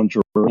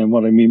challenger. And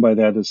what I mean by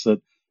that is that,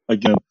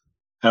 again,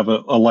 have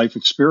a life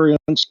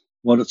experience,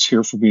 what it's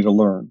here for me to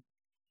learn.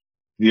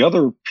 The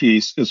other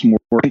piece is more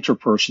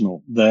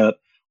interpersonal, that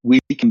we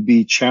can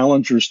be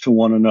challengers to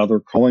one another,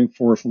 calling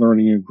forth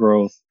learning and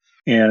growth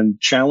and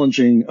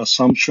challenging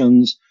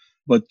assumptions,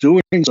 but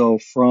doing so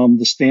from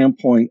the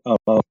standpoint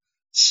of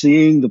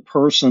seeing the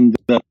person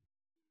that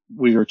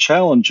we are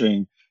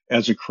challenging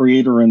as a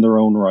creator in their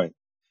own right.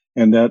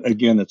 And that,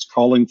 again, it's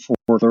calling for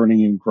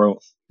learning and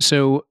growth.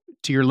 So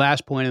to your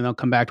last point, and I'll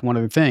come back to one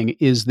other thing,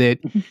 is that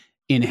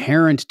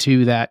inherent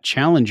to that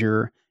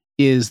challenger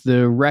is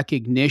the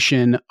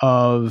recognition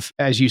of,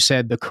 as you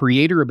said, the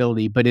creator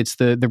ability, but it's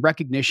the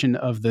recognition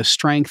of the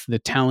strength, the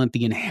talent,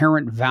 the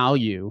inherent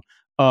value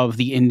of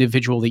the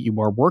individual that you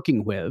are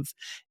working with.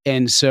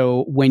 And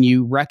so when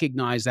you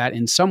recognize that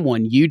in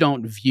someone, you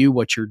don't view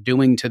what you're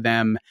doing to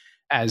them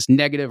as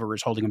negative or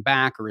as holding them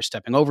back or as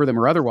stepping over them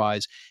or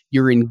otherwise.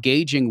 You're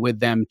engaging with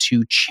them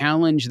to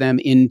challenge them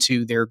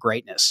into their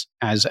greatness,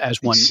 as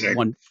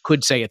one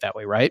could say it that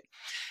way, right?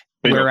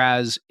 Yeah.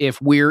 Whereas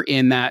if we're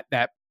in that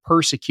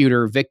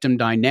persecutor victim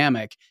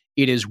dynamic,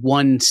 it is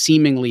one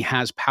seemingly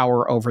has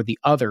power over the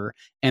other,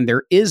 and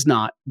there is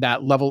not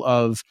that level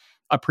of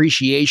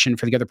appreciation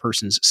for the other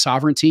person's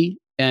sovereignty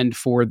and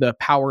for the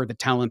power, the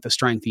talent, the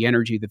strength, the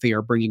energy that they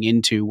are bringing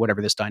into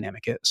whatever this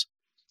dynamic is.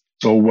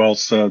 So well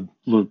said,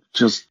 Luke.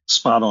 Just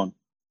spot on.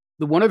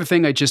 The one other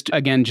thing just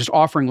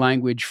offering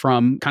language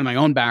from kind of my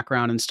own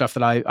background and stuff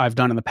that I've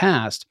done in the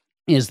past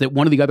is that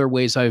one of the other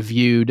ways I've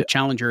viewed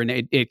Challenger, and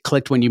it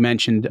clicked when you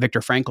mentioned Viktor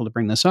Frankl to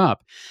bring this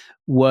up,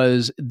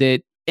 was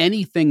that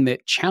anything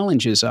that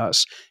challenges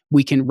us,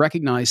 we can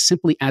recognize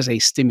simply as a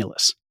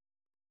stimulus.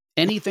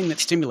 Anything that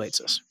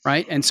stimulates us,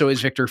 right? And so as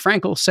Viktor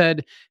Frankl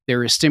said,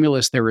 there is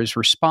stimulus, there is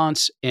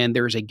response, and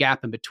there is a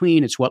gap in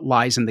between. It's what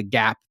lies in the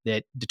gap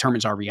that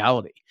determines our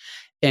reality.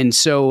 And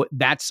so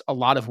that's a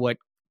lot of what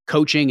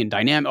coaching and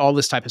dynamic, all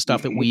this type of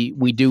stuff that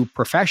we do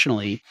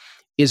professionally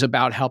is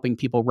about helping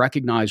people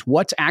recognize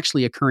what's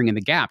actually occurring in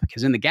the gap,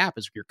 because in the gap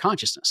is your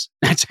consciousness.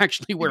 That's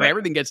actually where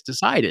everything gets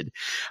decided.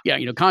 Yeah,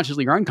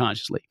 consciously or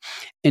unconsciously.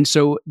 And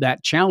so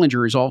that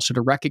challenger is also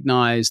to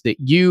recognize that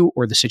you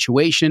or the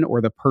situation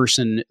or the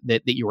person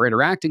that you are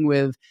interacting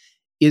with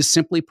is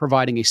simply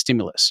providing a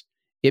stimulus.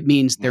 It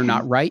means they're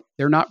not right,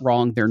 they're not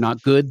wrong, they're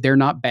not good, they're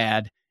not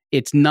bad.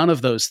 It's none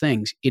of those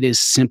things. It is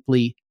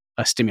simply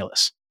a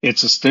stimulus.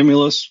 It's a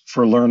stimulus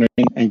for learning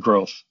and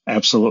growth.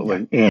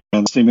 Absolutely. Yeah.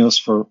 And stimulus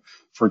for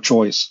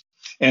choice.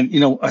 And,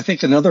 I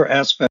think another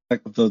aspect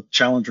of the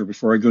challenger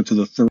before I go to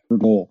the third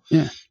goal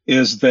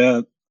is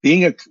that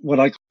being what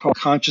I call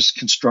conscious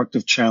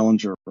constructive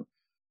challenger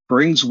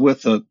brings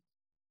with it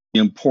the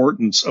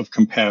importance of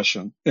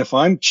compassion. If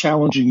I'm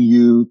challenging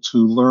you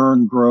to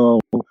learn,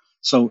 grow,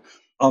 so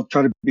I'll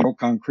try to be more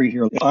concrete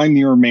here. If I'm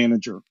your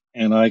manager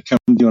and I come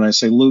to you and I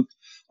say, Luke,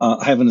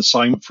 I have an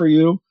assignment for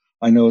you.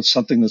 I know it's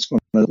something that's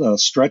going to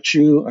stretch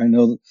you. I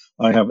know that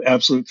I have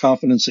absolute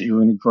confidence that you're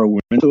going to grow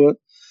into it.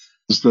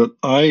 Is that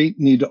I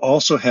need to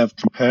also have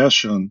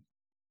compassion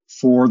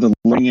for the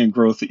learning and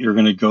growth that you're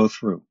going to go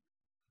through,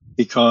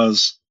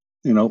 because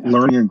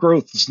learning and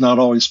growth is not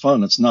always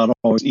fun. It's not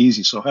always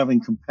easy. So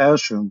having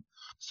compassion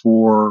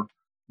for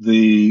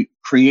the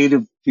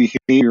creative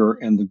behavior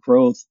and the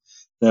growth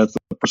that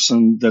the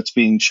person that's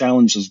being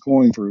challenged is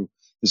going through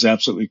is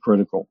absolutely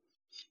critical.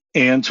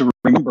 And to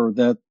remember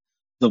that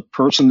the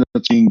person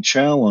that's being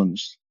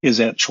challenged is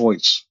at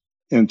choice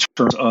in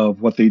terms of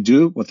what they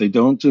do, what they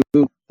don't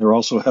do. They're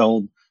also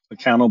held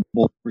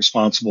accountable,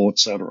 responsible,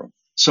 etc.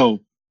 So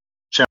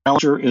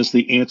challenger is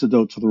the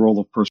antidote to the role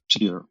of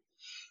persecutor.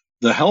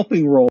 The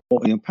helping role,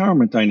 the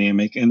empowerment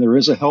dynamic, and there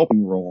is a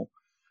helping role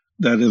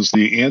that is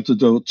the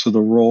antidote to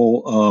the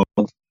role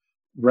of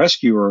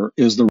rescuer,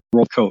 is the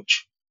role of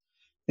coach.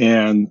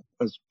 And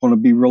I want to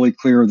be really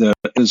clear that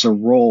it is a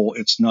role.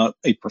 It's not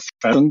a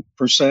profession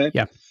per se.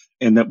 Yeah.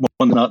 And that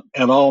one not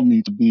at all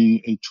need to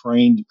be a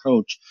trained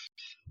coach.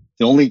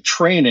 The only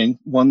training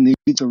one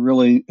needs to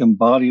really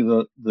embody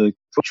the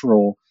coach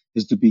role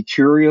is to be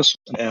curious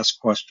and ask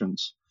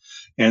questions,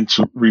 and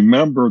to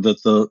remember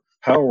that the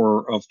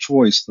power of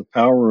choice, the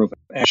power of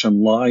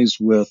action lies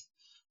with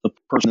the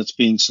person that's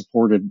being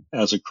supported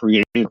as a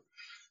creator.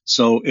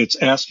 So it's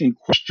asking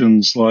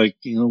questions like,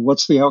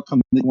 what's the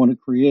outcome they want to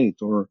create,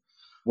 or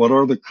what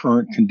are the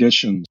current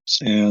conditions,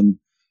 and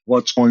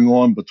what's going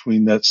on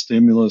between that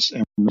stimulus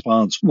and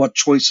response? What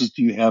choices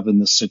do you have in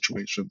this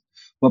situation?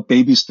 What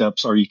baby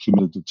steps are you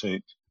committed to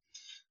take?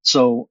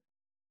 So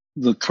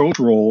the coach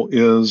role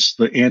is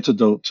the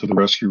antidote to the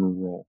rescuer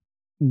role.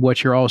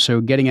 What you're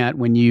also getting at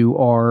when you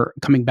are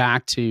coming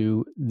back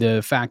to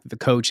the fact that the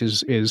coach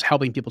is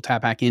helping people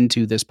tap back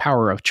into this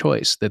power of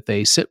choice that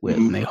they sit with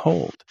and they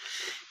hold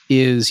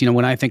is,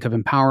 when I think of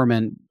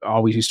empowerment, I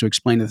always used to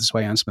explain it this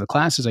way on some of the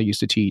classes I used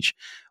to teach,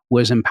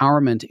 was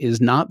empowerment is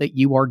not that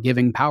you are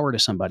giving power to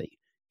somebody.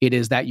 It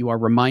is that you are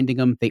reminding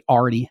them they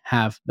already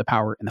have the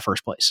power in the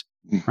first place,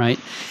 right?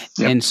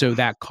 Yep. And so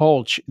that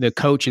the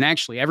coach, and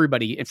actually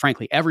everybody, and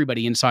frankly,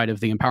 everybody inside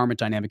of the empowerment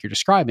dynamic you're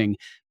describing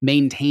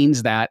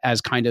maintains that as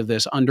kind of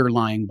this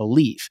underlying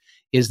belief,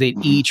 is that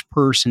each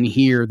person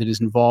here that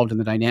is involved in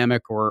the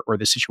dynamic or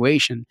the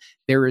situation,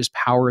 there is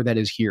power that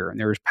is here, and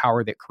there is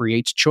power that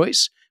creates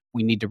choice.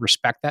 We need to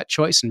respect that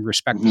choice and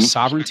respect the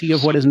sovereignty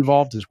of what is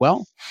involved as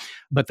well.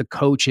 But the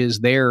coach is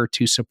there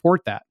to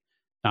support that,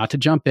 not to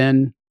jump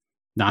in,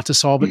 not to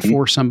solve it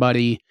for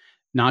somebody,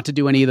 not to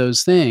do any of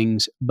those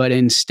things, but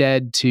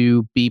instead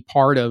to be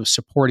part of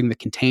supporting the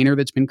container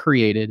that's been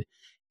created.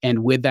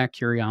 And with that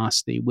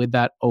curiosity, with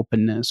that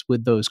openness,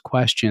 with those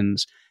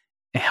questions,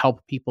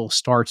 help people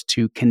start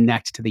to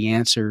connect to the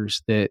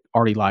answers that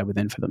already lie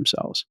within for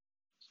themselves.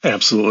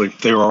 Absolutely.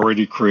 They're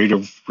already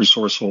creative,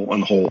 resourceful,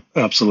 and whole.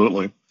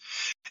 Absolutely.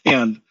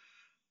 And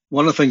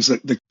one of the things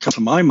that comes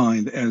to my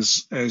mind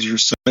as you're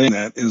saying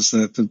that is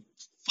that, to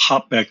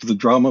hop back to the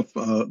drama,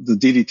 the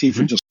DDT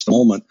for just a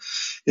moment,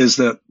 is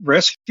that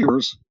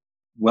rescuers,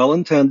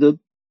 well-intended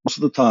most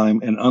of the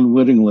time and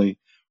unwittingly,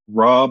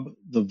 rob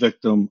the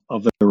victim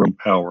of their own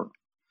power.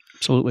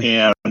 Absolutely.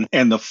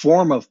 And the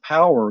form of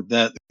power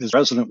that is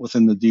resident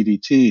within the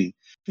DDT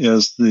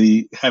is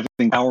the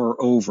having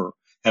power over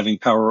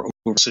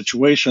a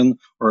situation,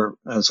 or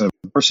as a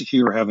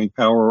persecutor, having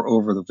power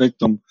over the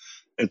victim,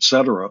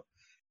 etc.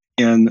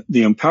 In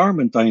the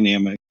empowerment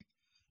dynamic,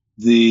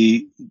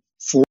 the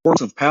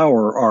forms of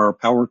power are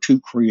power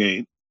to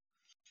create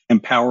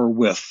and power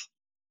with.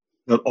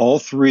 That all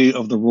three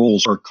of the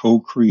roles are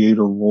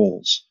co-creator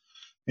roles.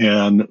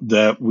 And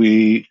that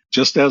we,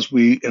 just as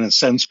we, in a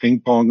sense, ping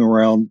pong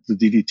around the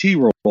DDT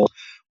role,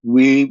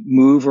 we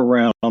move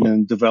around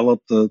and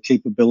develop the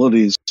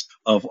capabilities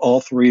of all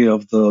three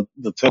of the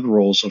TED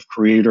roles of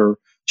creator,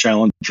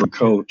 challenger,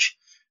 coach.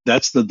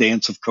 That's the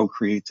dance of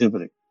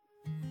co-creativity.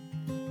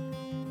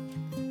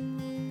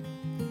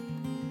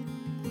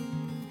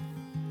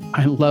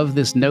 I love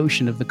this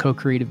notion of the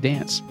co-creative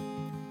dance,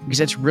 because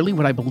that's really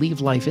what I believe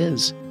life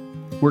is.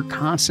 We're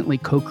constantly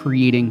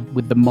co-creating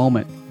with the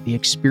moment, the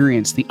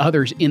experience, the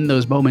others in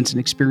those moments and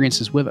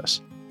experiences with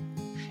us.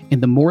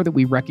 And the more that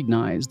we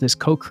recognize this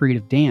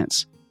co-creative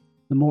dance,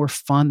 the more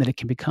fun that it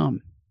can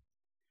become.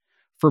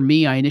 For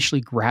me, I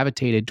initially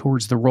gravitated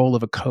towards the role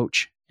of a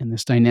coach in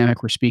this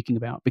dynamic we're speaking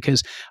about,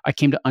 because I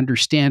came to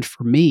understand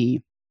for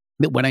me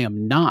that when I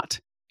am not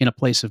in a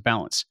place of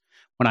balance,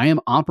 when I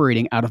am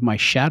operating out of my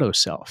shadow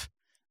self,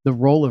 the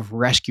role of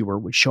rescuer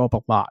would show up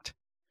a lot.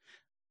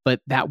 But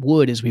that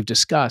would, as we've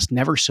discussed,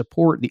 never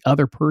support the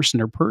other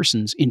person or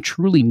persons in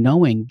truly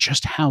knowing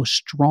just how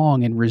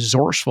strong and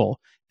resourceful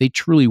they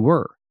truly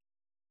were.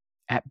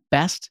 At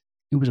best,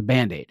 it was a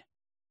Band-Aid.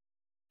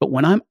 But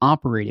when I'm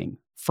operating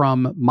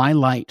from my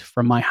light,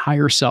 from my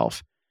higher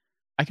self,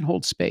 I can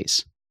hold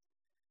space.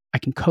 I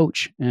can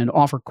coach and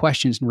offer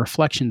questions and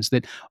reflections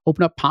that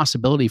open up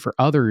possibility for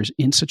others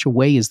in such a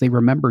way as they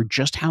remember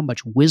just how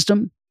much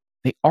wisdom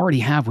they already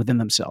have within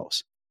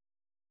themselves.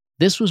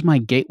 This was my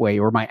gateway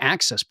or my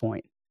access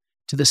point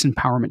to this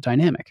empowerment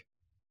dynamic.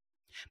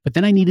 But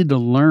then I needed to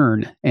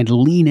learn and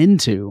lean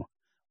into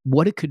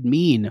what it could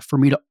mean for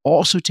me to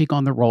also take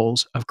on the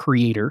roles of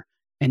creator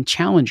and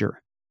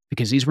challenger,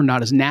 because these were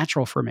not as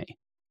natural for me.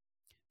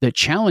 The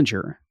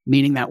challenger,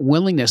 meaning that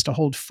willingness to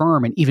hold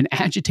firm and even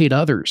agitate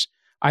others,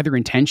 either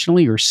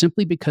intentionally or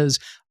simply because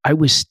I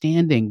was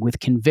standing with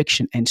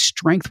conviction and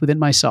strength within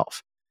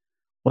myself.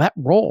 Well, that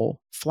role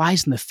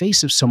flies in the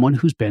face of someone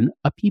who's been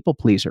a people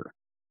pleaser.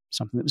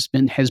 Something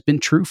that has been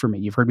true for me.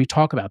 You've heard me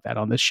talk about that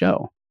on this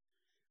show.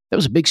 That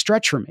was a big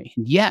stretch for me.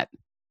 And yet,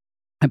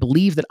 I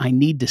believe that I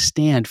need to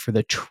stand for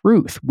the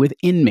truth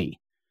within me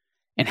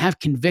and have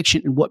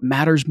conviction in what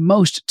matters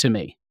most to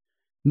me,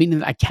 meaning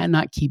that I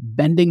cannot keep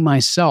bending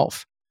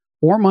myself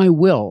or my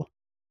will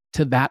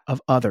to that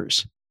of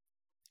others.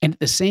 And at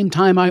the same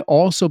time, I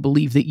also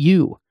believe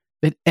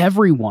that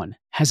everyone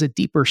has a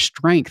deeper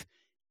strength,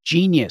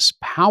 genius,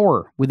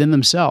 power within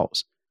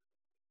themselves,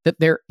 that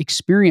their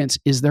experience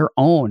is their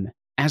own,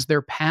 as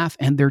their path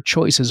and their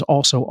choices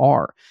also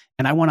are.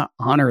 And I want to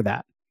honor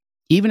that,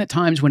 even at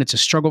times when it's a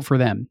struggle for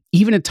them,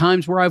 even at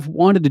times where I've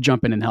wanted to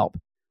jump in and help.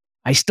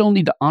 I still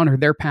need to honor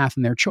their path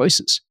and their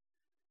choices.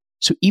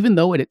 So even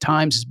though it at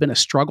times has been a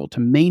struggle to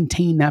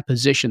maintain that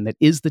position that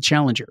is the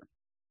challenger,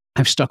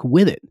 I've stuck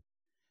with it,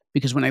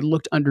 because when I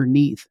looked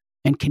underneath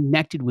and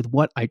connected with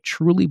what I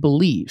truly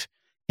believe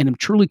and am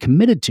truly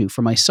committed to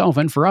for myself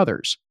and for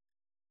others,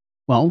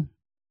 well,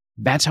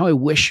 that's how I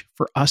wish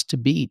for us to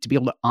be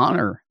able to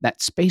honor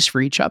that space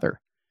for each other.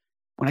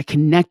 When I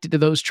connected to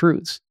those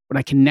truths, when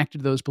I connected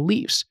to those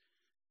beliefs,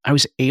 I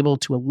was able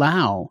to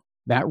allow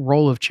that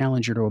role of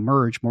challenger to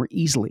emerge more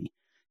easily,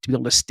 to be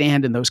able to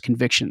stand in those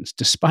convictions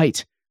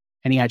despite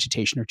any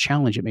agitation or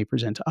challenge it may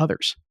present to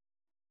others.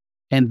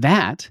 And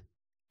that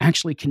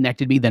actually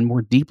connected me then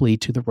more deeply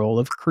to the role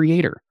of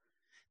creator.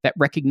 That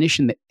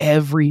recognition that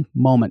every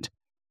moment,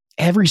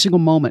 every single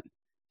moment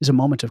is a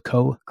moment of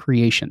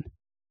co-creation.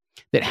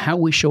 That how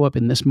we show up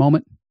in this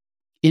moment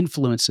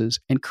influences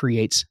and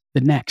creates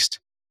the next.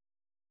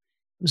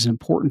 It was an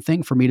important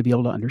thing for me to be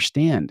able to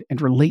understand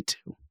and relate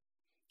to.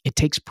 It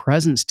takes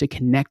presence to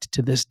connect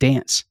to this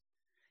dance.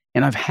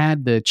 And I've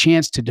had the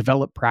chance to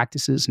develop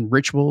practices and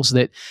rituals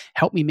that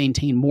help me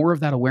maintain more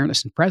of that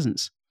awareness and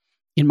presence.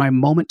 in my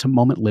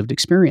moment-to-moment lived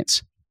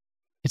experience.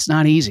 It's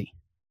not easy,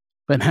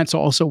 but that's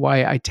also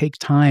why I take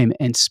time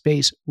and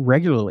space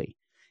regularly,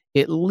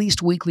 at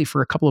least weekly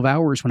for a couple of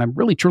hours when I'm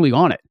really truly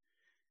on it,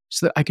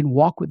 so that I can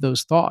walk with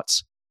those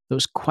thoughts,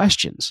 those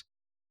questions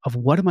of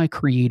what am I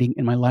creating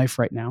in my life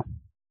right now?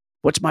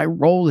 What's my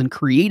role in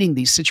creating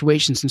these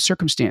situations and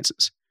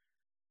circumstances?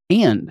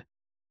 And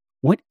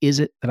what is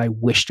it that I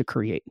wish to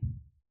create?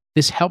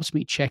 This helps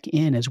me check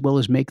in as well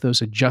as make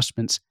those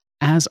adjustments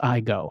as I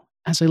go,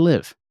 as I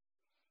live.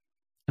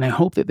 And I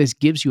hope that this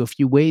gives you a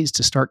few ways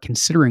to start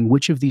considering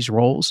which of these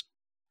roles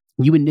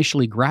you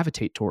initially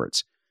gravitate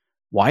towards,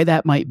 why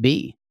that might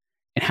be,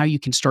 and how you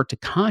can start to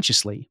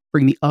consciously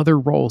bring the other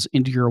roles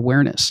into your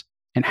awareness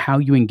and how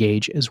you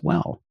engage as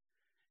well.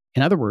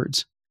 In other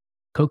words,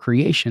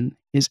 co-creation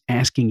is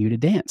asking you to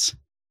dance.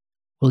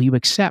 Will you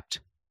accept?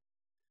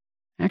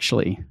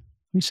 Actually,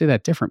 let me say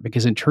that different,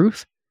 because in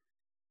truth,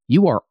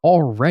 you are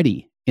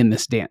already in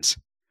this dance.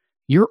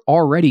 You're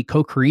already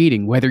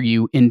co-creating whether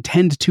you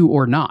intend to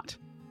or not.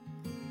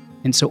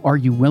 And so are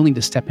you willing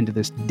to step into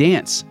this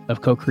dance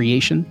of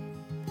co-creation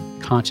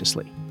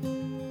consciously?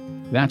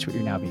 That's what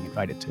you're now being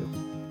invited to.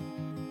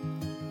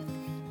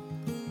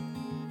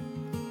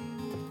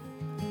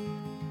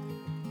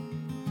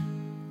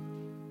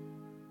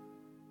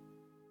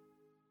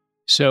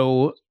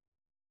 So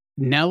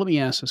now let me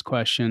ask this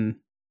question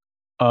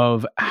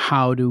of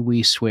how do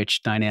we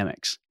switch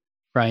dynamics,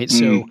 right?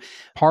 So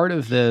part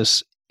of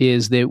this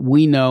is that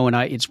we know, and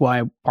it's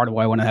why part of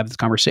why I want to have this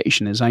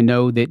conversation is I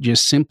know that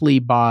just simply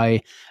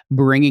by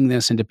bringing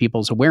this into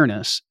people's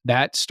awareness,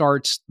 that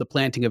starts the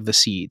planting of the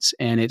seeds,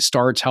 and it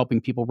starts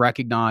helping people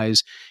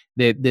recognize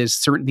that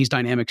these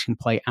dynamics can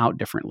play out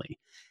differently.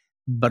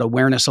 But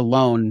awareness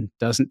alone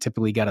doesn't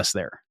typically get us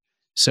there.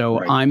 So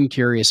right. I'm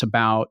curious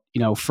about,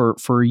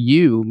 for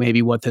you,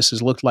 maybe what this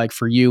has looked like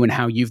for you and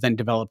how you've then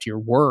developed your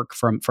work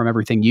from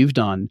everything you've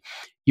done,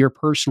 your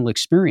personal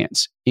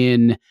experience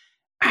in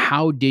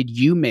how did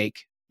you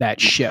make that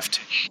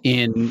shift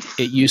in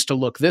it used to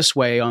look this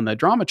way on the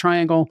drama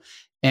triangle,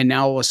 and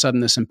now all of a sudden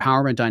this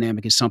empowerment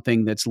dynamic is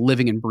something that's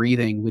living and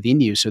breathing within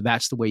you. So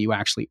that's the way you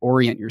actually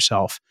orient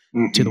yourself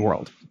to the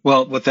world.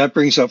 Well, what that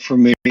brings up for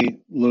me,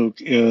 Luke,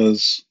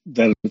 is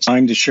that it's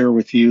time to share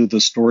with you the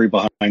story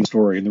behind the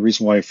story. And the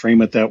reason why I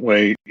frame it that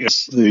way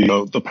is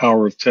the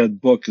Power of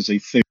Ted book is a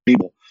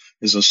fable,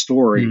 is a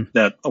story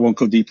that I won't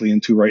go deeply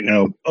into right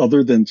now,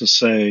 other than to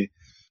say,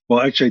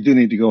 well, actually, I do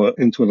need to go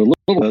into it a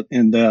little bit,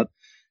 in that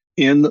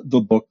in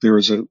the book, there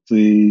is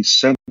the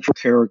central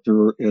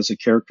character is a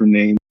character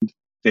named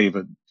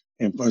David.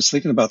 And I was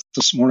thinking about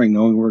this morning,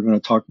 knowing we're going to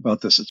talk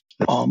about this. It's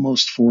been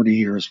almost 40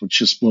 years, which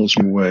just blows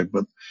me away.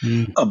 But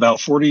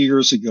about 40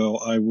 years ago,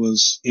 I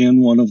was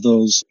in one of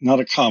those, not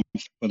a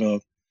conflict, but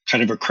a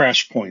kind of a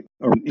crash point,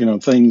 or,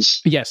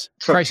 things. Yes,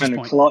 crisis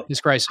point.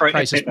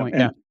 Crisis point,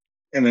 yeah.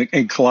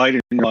 And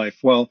collided in your life.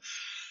 Well,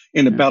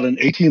 in about an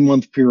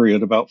 18-month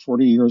period, about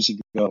 40 years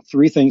ago,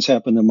 3 things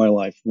happened in my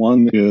life.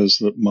 One is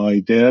that my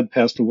dad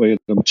passed away at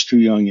a much too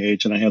young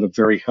age, and I had a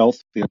very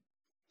healthy,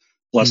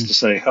 blessed to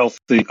say,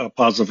 healthy,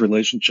 positive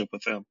relationship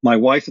with him. My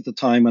wife at the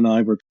time and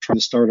I were trying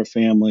to start a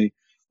family.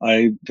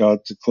 I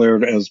got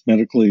declared as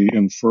medically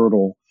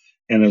infertile,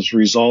 and as a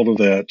result of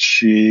that,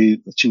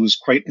 she was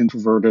quite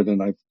introverted,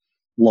 and I've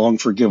long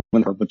forgiven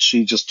her, but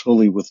she just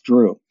totally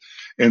withdrew.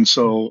 And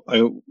so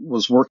I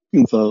was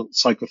working with a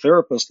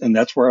psychotherapist, and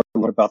that's where I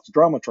learned about the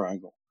drama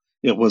triangle.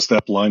 It was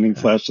that blinding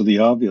flash of the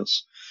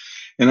obvious.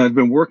 And I'd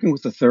been working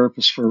with the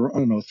therapist for,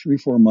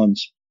 3-4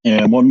 months.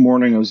 And one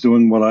morning I was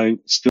doing what I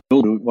still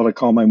do, what I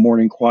call my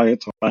morning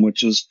quiet time,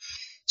 which is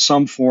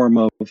some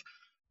form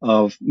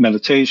of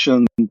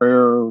meditation,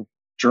 prayer,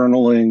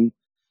 journaling.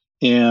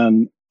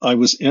 And I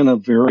was in a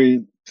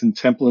very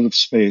contemplative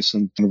space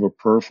and kind of a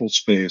prayerful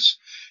space,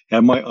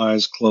 had my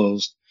eyes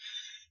closed.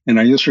 And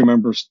I just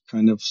remember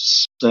kind of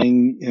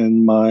saying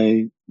in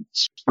my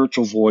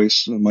spiritual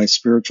voice, in my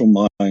spiritual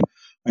mind,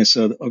 I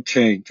said,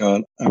 okay,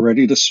 God, I'm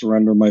ready to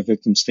surrender my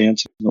victim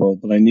stance in the world,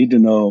 but I need to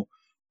know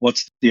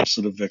what's the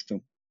opposite of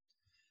victim.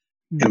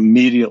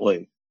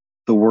 Immediately,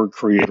 the word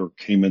creator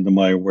came into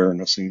my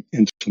awareness,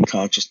 into my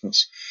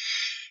consciousness.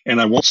 And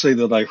I won't say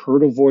that I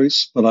heard a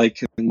voice, but I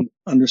can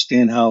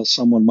understand how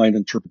someone might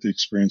interpret the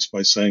experience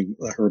by saying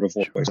I heard a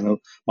voice. Sure.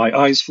 My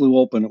eyes flew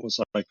open. It was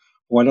like,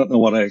 well, I don't know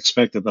what I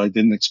expected, but I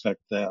didn't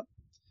expect that.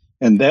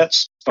 And that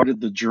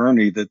started the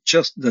journey that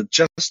just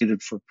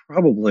needed for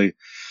probably,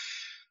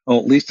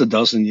 at least a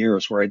dozen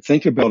years, where I'd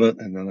think about it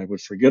and then I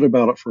would forget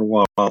about it for a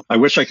while. I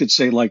wish I could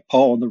say, like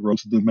Paul on the road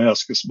to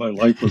Damascus, my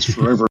life was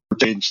forever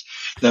changed.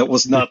 That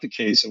was not the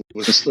case. It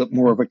was just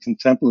more of a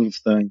contemplative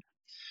thing.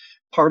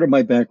 Part of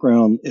my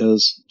background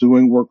is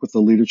doing work with the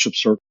leadership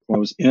circle. I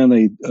was in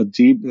a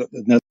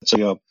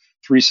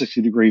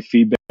 360-degree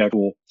feedback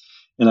tool.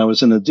 And I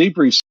was in a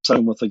debrief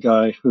session with a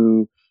guy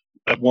who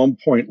at one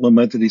point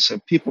lamented, he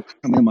said, people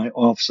come in my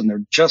office and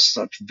they're just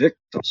such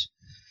victims.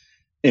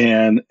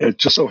 And it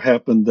just so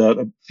happened that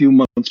a few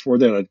months before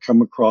that, I'd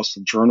come across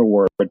a journal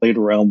where I played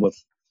around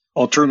with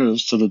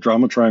alternatives to the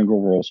drama triangle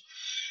rules.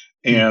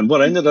 And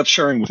what I ended up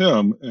sharing with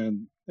him,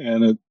 and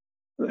And it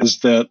is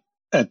that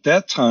at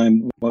that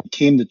time, what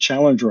became the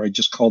challenger, I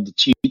just called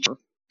the teacher.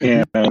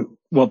 And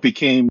what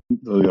became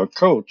the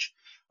coach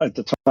at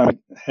the time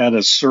had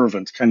a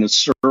servant, kind of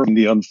serving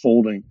the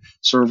unfolding,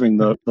 serving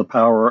the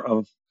power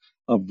of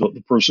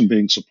the person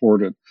being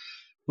supported.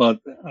 But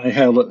I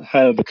had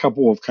a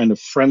couple of kind of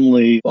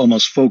friendly,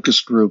 almost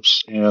focus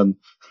groups. And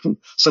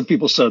some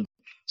people said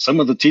some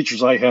of the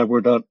teachers I had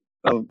were not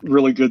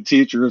really good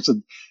teachers.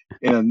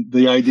 And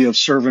the idea of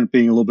servant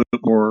being a little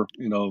bit more,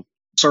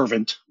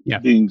 servant,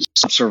 being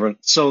subservient.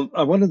 So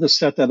I wanted to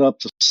set that up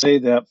to say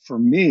that for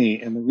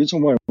me, and the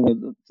reason why I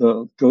wanted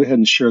to go ahead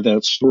and share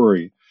that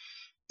story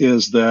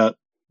is that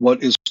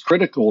what is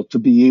critical to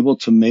be able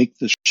to make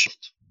the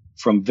shift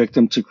from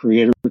victim to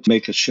creator, to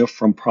make a shift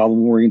from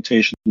problem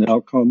orientation to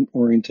outcome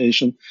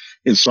orientation,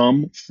 is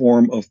some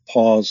form of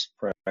pause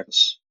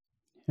practice.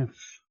 Yeah.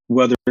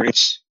 Whether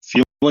it's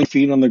feeling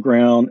feet on the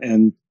ground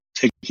and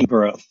taking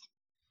breath,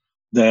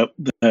 that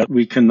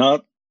we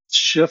cannot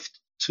shift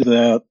to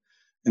that,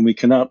 and we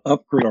cannot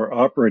upgrade our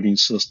operating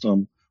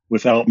system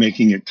without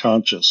making it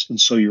conscious. And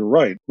so you're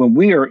right. When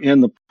we are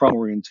in the problem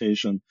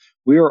orientation,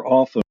 we are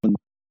often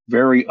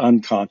very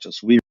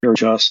unconscious. We are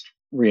just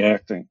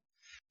reacting.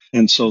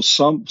 And so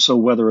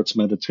whether it's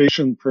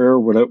meditation, prayer,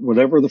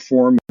 whatever the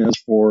form is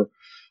for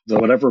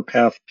whatever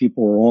path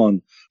people are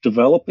on,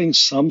 developing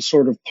some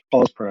sort of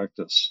pause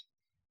practice,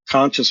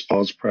 conscious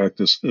pause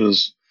practice,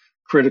 is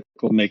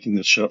critical to making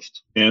the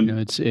shift. And I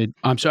was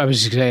going to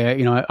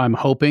say, I'm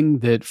hoping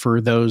that for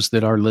those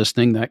that are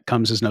listening, that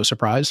comes as no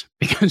surprise,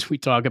 because we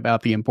talk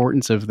about the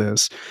importance of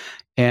this.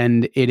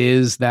 And it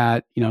is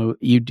that, you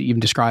even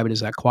describe it as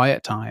that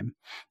quiet time.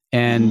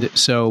 And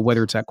so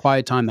whether it's that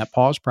quiet time, that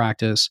pause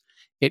practice,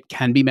 it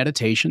can be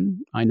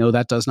meditation. I know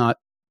that does not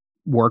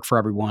work for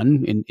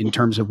everyone in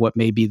terms of what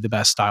may be the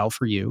best style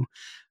for you.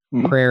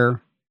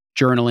 Prayer,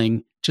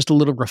 journaling, just a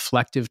little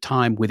reflective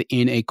time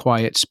within a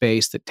quiet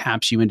space that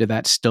taps you into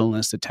that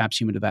stillness, that taps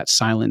you into that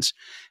silence,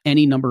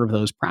 any number of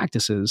those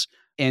practices.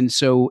 And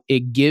so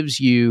it gives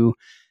you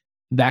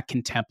that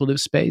contemplative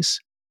space,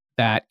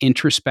 that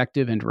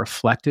introspective and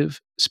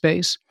reflective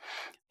space.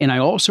 And I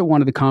also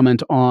wanted to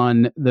comment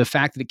on the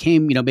fact that it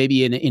came,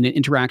 maybe in an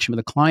interaction with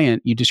a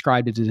client, you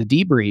described it as a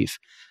debrief,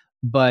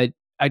 but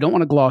I don't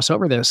want to gloss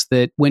over this,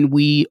 that when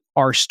we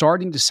are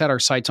starting to set our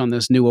sights on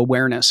this new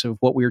awareness of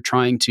what we're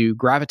trying to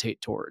gravitate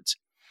towards,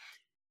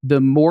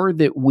 the more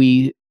that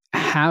we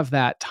have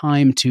that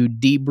time to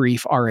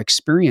debrief our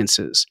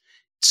experiences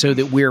so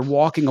that we're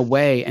walking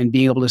away and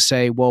being able to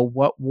say, well,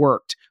 what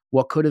worked?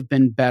 What could have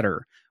been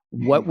better?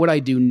 What would I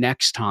do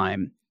next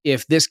time?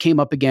 If this came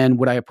up again,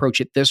 would I approach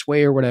it this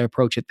way or would I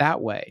approach it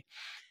that way?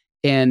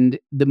 And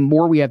the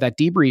more we have that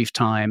debrief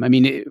time,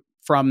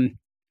 from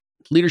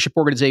leadership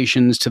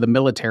organizations to the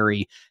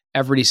military,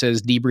 everybody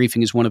says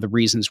debriefing is one of the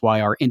reasons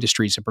why our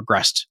industries have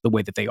progressed the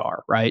way that they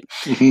are, right?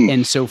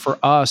 And so for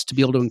us to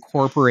be able to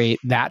incorporate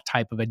that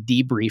type of a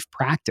debrief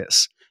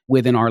practice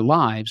within our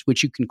lives,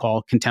 which you can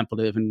call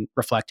contemplative and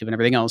reflective and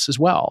everything else as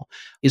well,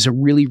 is a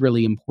really,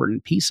 really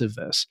important piece of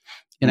this.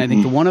 And I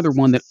think the one other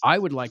one that I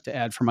would like to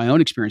add from my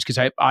own experience,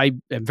 because I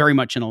am very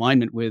much in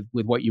alignment with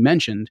what you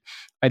mentioned,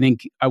 I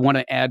think I want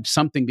to add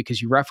something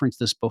because you referenced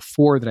this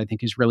before that I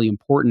think is really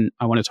important.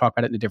 I want to talk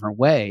about it in a different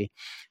way,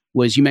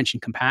 was you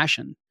mentioned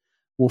compassion.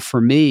 Well,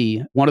 for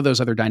me, one of those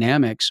other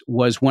dynamics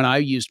was when I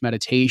used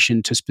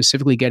meditation to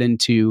specifically get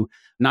into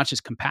not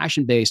just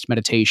compassion-based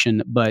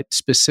meditation, but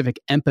specific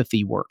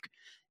empathy work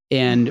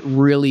and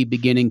really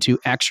beginning to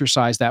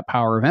exercise that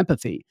power of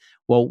empathy.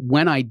 Well,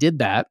 when I did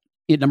that,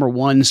 it, number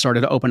one,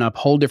 started to open up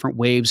whole different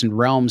waves and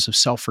realms of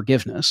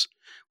self-forgiveness.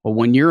 Well,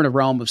 when you're in a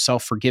realm of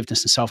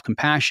self-forgiveness and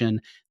self-compassion,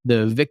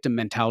 the victim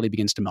mentality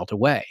begins to melt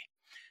away.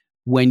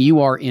 When you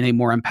are in a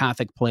more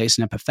empathic place,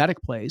 an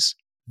empathetic place,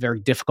 very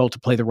difficult to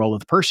play the role of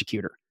the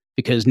persecutor,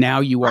 because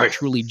now you are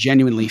truly,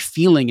 genuinely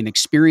feeling and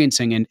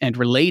experiencing and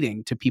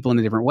relating to people in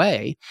a different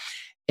way.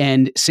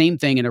 And same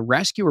thing in a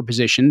rescuer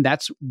position.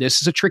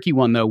 This is a tricky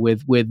one, though,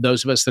 with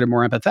those of us that are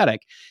more empathetic,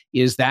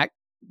 is that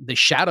the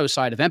shadow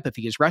side of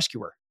empathy is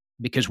rescuer,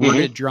 because we're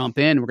going to jump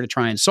in, we're going to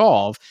try and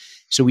solve.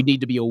 So we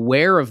need to be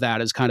aware of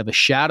that as kind of a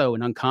shadow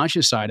and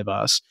unconscious side of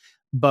us.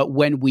 But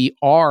when we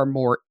are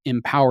more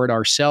empowered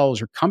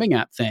ourselves or coming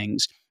at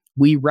things,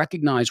 we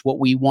recognize what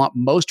we want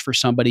most for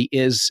somebody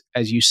is,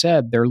 as you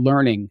said, their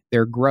learning,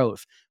 their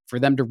growth, for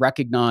them to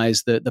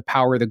recognize the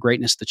power, the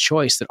greatness, the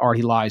choice that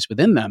already lies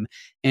within them,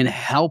 and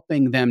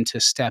helping them to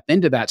step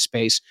into that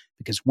space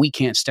because we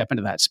can't step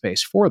into that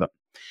space for them.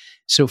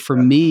 So for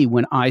me,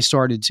 when I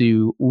started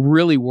to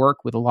really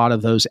work with a lot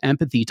of those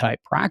empathy type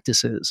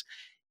practices,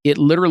 it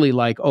literally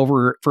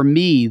for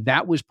me,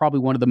 that was probably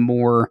one of the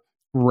more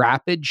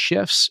rapid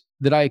shifts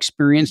that I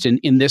experienced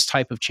in this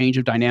type of change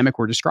of dynamic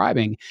we're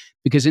describing,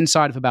 because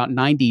inside of about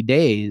 90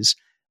 days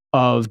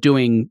of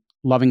doing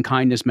loving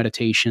kindness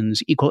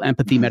meditations, equal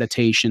empathy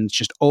meditations,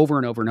 just over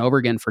and over and over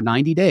again for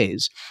 90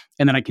 days.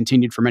 And then I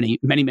continued for many,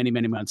 many, many,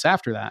 many months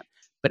after that.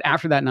 But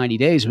after that 90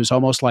 days, it was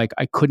almost like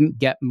I couldn't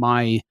get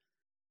my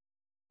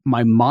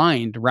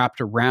mind wrapped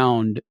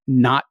around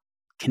not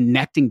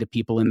connecting to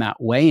people in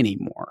that way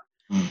anymore.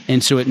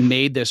 And so it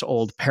made this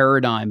old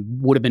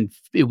paradigm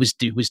it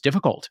was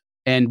difficult.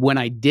 And when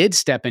I did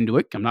step into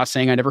it, I'm not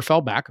saying I never fell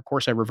back. Of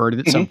course, I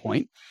reverted at some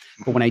point.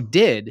 But when I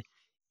did,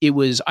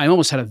 I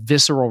almost had a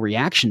visceral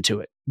reaction to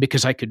it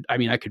because I could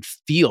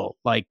feel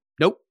like,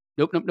 nope,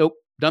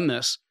 done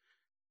this.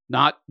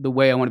 Not the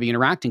way I want to be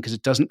interacting, because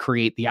it doesn't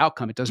create the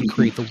outcome. It doesn't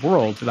create the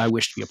world that I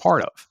wish to be a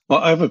part of. Well,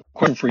 I have a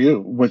question for you,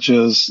 which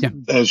is,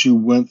 as you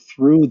went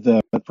through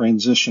that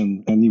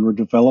transition and you were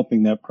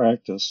developing that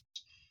practice,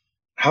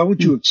 how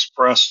would you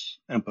express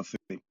empathy?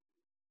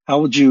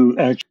 How would you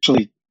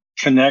actually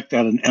connect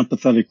at an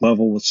empathetic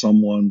level with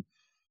someone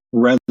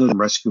rather than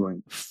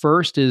rescuing?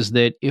 First is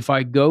that if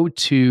I go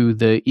to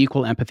the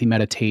equal empathy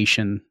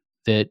meditation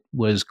that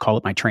was, call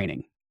it my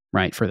training,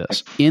 right, for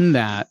this, in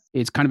that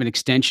it's kind of an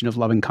extension of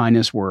loving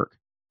kindness work.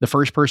 The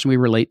first person we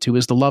relate to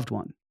is the loved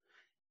one.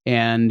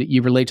 And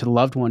you relate to the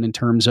loved one in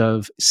terms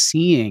of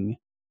seeing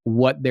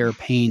what their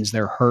pains,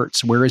 their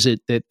hurts, where is it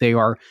that they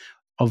are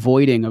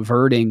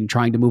averting,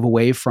 trying to move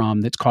away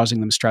from, that's causing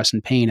them stress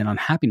and pain and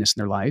unhappiness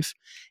in their life,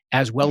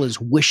 as well as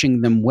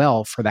wishing them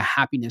well for the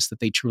happiness that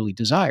they truly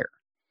desire.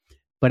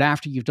 But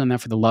after you've done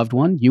that for the loved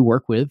one, you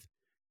work with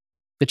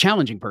the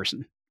challenging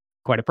person,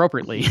 quite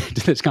appropriately,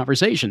 to this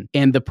conversation.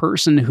 And the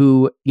person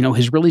who,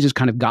 has really just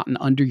kind of gotten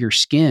under your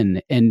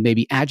skin and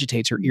maybe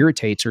agitates or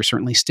irritates or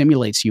certainly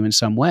stimulates you in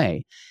some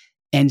way,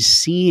 and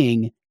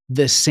seeing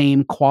the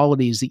same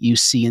qualities that you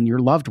see in your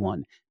loved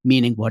one,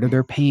 meaning what are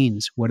their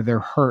pains? What are their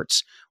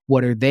hurts?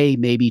 What are they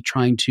maybe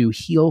trying to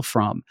heal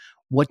from?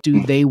 What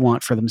do they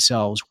want for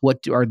themselves?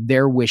 What are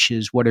their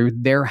wishes? What are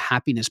their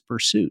happiness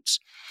pursuits?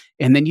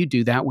 And then you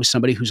do that with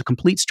somebody who's a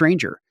complete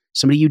stranger,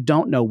 somebody you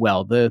don't know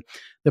well, the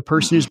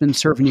person who's been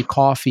serving you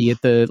coffee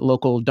at the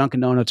local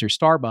Dunkin' Donuts or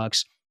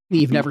Starbucks that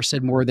you've never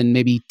said more than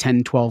maybe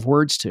 10, 12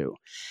 words to.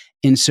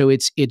 And so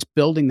it's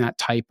building that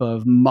type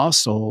of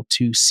muscle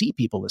to see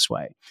people this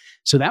way.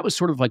 So that was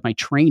sort of like my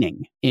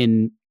training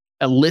in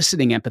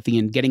eliciting empathy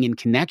and getting in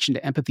connection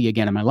to empathy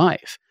again in my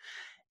life.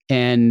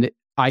 And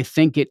I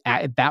think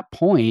at that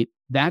point,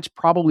 that's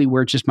probably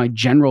where just my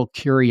general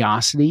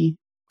curiosity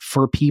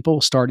for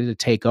people started to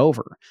take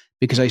over,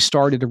 because I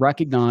started to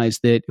recognize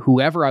that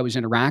whoever I was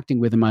interacting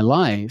with in my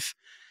life,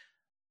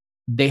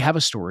 they have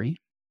a story,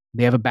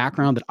 they have a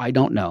background that I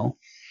don't know.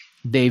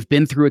 They've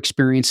been through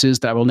experiences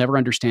that I will never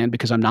understand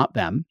because I'm not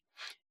them.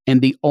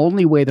 And the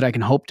only way that I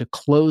can hope to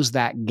close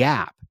that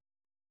gap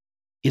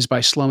is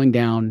by slowing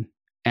down,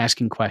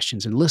 asking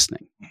questions, and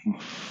listening.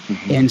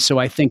 And so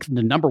I think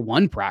the number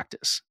one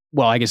practice,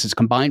 well, I guess it's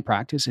combined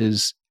practice,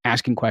 is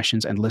asking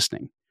questions and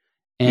listening.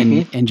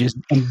 And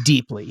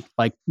deeply,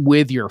 like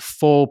with your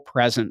full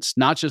presence,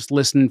 not just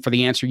listen for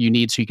the answer you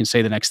need so you can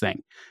say the next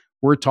thing.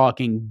 We're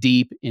talking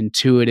deep,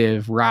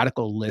 intuitive,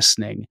 radical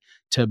listening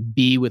to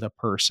be with a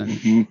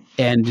person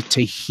and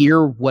to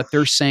hear what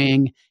they're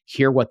saying,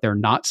 hear what they're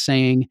not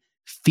saying,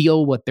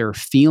 feel what they're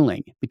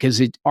feeling,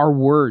 because our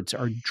words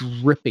are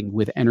dripping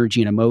with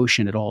energy and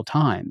emotion at all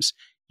times.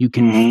 You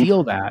can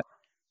feel that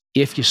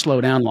if you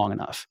slow down long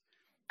enough.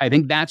 I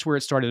think that's where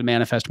it started to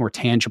manifest more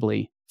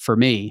tangibly for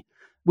me,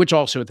 which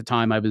also at the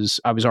time I was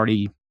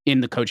already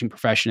in the coaching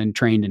profession and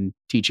trained and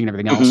teaching and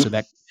everything else. So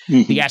that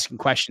the asking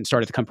questions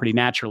started to come pretty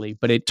naturally,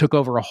 but it took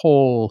over a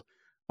whole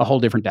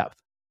different depth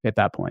at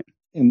that point.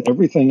 And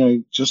everything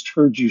I just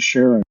heard you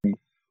sharing,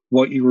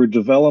 what you were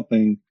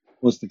developing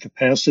was the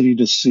capacity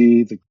to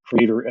see the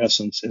creator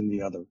essence in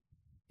the other.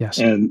 Yes.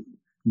 And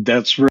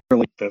that's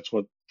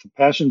what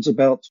compassion's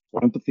about,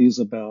 what empathy is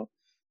about,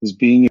 is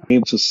being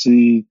able to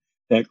see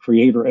that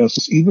creator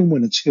essence, even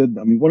when it's hidden.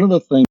 I mean, one of the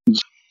things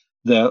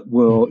that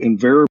will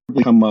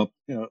invariably come up,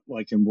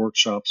 like in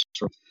workshops,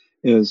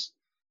 is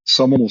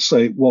someone will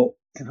say, well,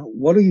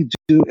 what do you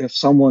do if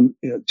someone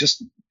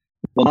just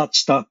will not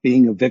stop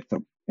being a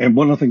victim? And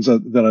one of the things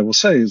that I will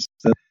say is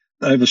that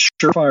I have a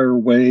surefire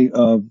way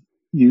of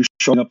you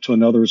showing up to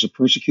another as a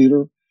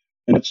persecutor,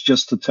 and it's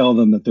just to tell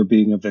them that they're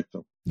being a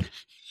victim.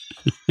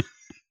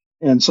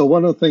 And so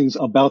one of the things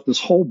about this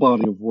whole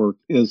body of work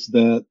is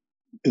that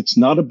it's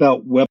not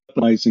about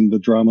weaponizing the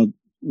drama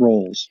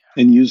roles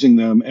and using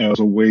them as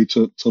a way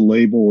to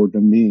label or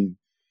demean.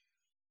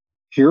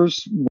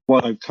 Here's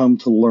what I've come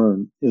to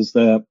learn is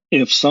that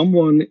if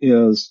someone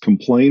is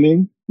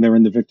complaining, they're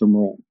in the victim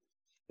role.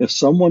 If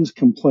someone's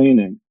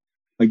complaining,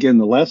 again,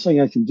 the last thing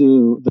I can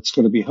do that's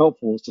going to be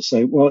helpful is to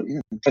say, well,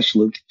 gosh,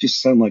 Luke, you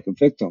just sound like a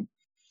victim.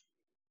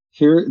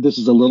 Here, this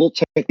is a little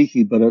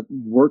technique, but it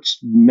works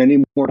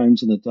many more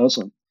times than it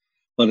doesn't.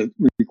 But it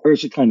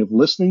requires the kind of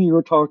listening you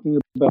were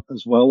talking about,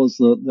 as well as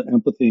the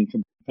empathy and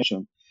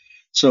compassion.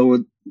 So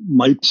it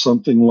might be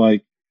something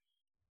like,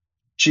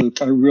 gee,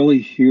 I really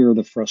hear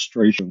the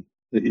frustration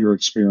that you're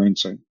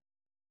experiencing.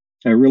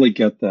 I really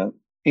get that.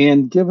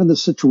 And given the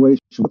situation,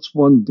 what's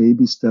one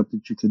baby step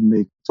that you can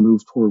make to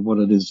move toward what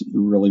it is that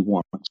you really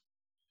want?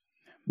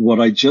 What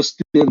I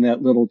just did in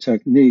that little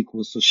technique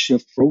was to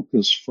shift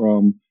focus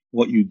from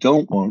what you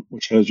don't want,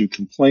 which has you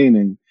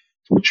complaining,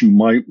 to what you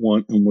might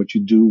want and what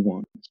you do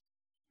want.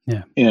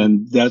 Yeah.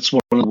 And that's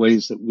one of the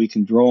ways that we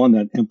can draw on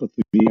that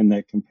empathy and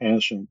that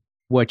compassion.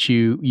 What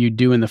you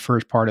do in the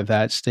first part of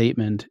that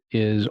statement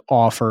is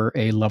offer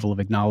a level of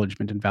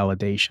acknowledgement and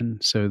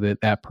validation so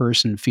that that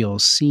person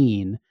feels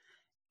seen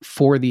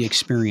for the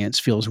experience,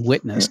 feels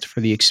witnessed for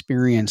the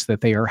experience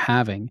that they are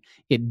having.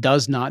 It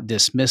does not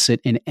dismiss it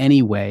in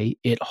any way.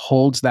 It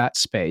holds that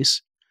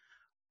space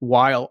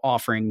while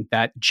offering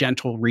that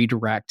gentle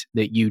redirect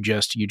that you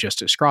just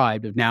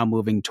described of now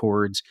moving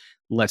towards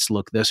let's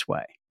look this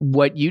way.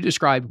 What you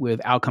described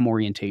with outcome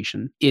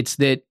orientation, it's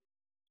that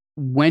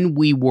when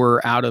we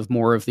were out of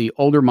more of the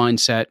older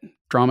mindset,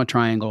 drama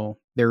triangle,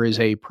 there is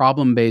a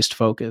problem-based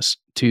focus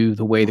to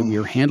the way that we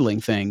are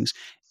handling things.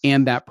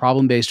 And that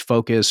problem-based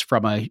focus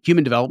from a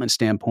human development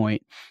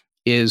standpoint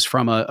is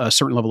from a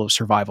certain level of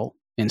survival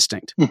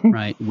instinct,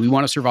 right? We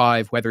want to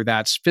survive, whether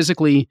that's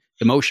physically,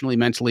 emotionally,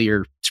 mentally,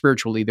 or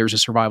spiritually. There's a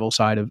survival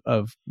side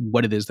of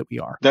what it is that we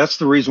are. That's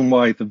the reason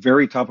why at the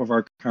very top of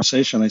our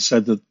conversation, I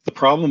said that the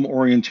problem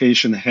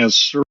orientation has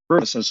served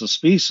us as a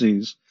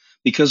species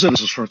because it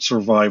is a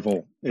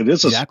survival. It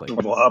is a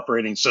survival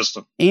operating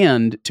system.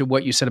 And to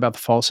what you said about the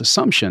false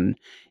assumption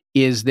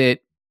is that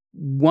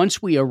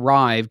once we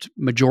arrived,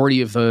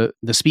 majority of the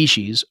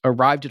species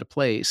arrived at a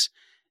place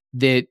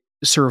that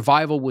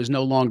survival was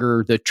no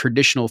longer the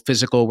traditional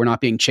physical, we're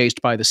not being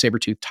chased by the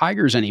saber-toothed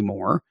tigers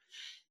anymore.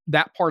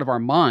 That part of our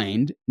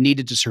mind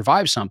needed to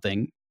survive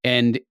something,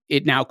 and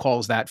it now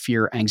calls that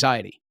fear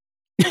anxiety.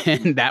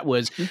 And that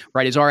was,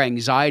 right, is our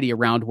anxiety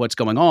around what's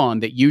going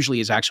on that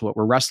usually is actually what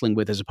we're wrestling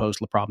with as opposed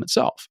to the problem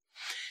itself.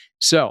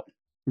 So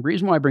the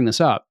reason why I bring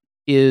this up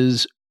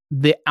is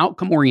the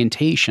outcome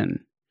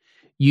orientation.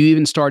 You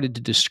even started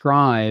to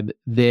describe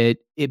that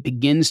it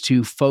begins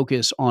to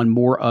focus on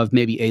more of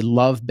maybe a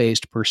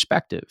love-based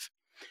perspective.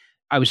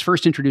 I was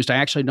first introduced, I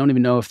actually don't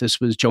even know if this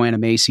was Joanna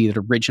Macy that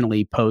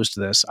originally posed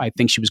this. I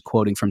think she was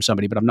quoting from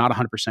somebody, but I'm not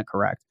 100%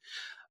 correct.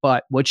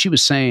 But what she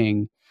was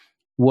saying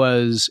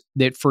was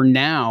that for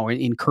now,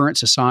 in current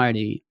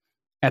society,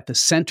 at the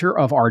center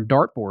of our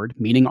dartboard,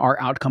 meaning our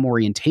outcome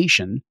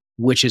orientation,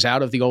 which is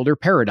out of the older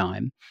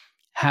paradigm,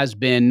 has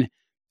been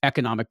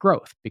economic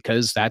growth,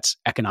 because that's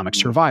economic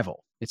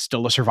survival. It's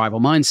still a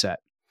survival mindset.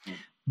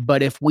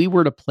 But if we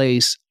were to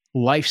place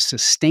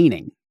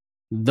life-sustaining,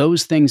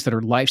 those things that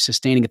are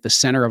life-sustaining at the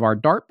center of our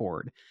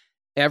dartboard,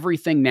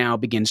 everything now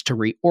begins to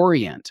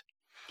reorient.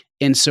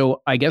 And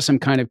so I guess I'm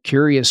kind of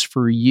curious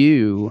for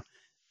you,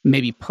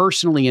 maybe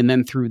personally and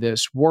then through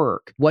this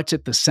work, what's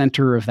at the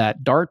center of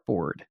that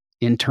dartboard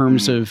in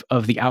terms of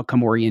the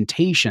outcome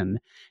orientation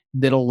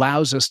that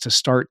allows us to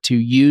start to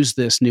use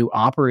this new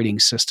operating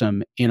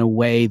system in a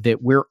way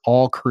that we're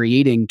all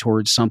creating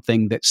towards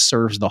something that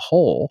serves the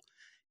whole,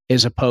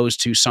 as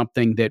opposed to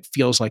something that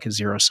feels like a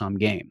zero-sum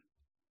game?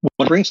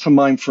 What brings to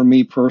mind for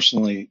me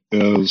personally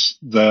is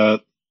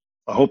that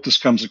I hope this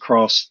comes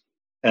across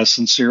as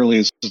sincerely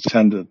as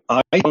intended.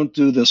 I don't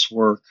do this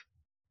work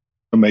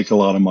to make a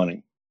lot of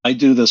money. I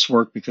do this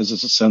work because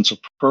it's a sense of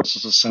purpose,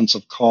 it's a sense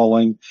of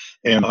calling,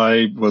 and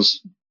I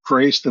was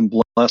graced and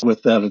blessed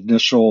with that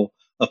initial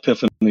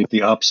epiphany.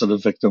 The opposite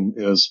of victim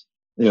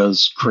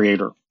is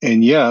creator.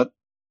 And yet,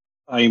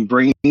 I am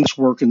bringing this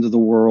work into the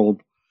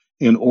world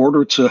in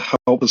order to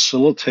help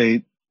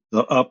facilitate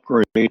the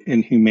upgrade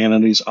in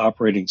humanity's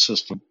operating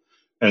system,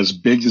 as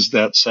big as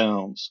that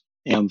sounds.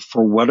 And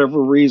for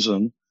whatever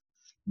reason,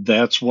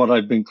 that's what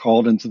I've been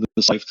called into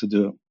this life to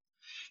do.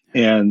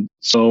 And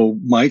so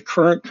my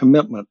current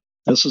commitment,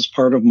 this is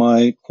part of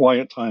my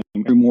quiet time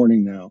every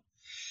morning now.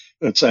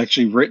 It's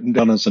actually written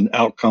down as an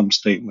outcome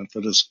statement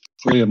that is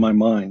clearly in my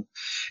mind.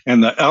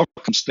 And the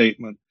outcome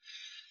statement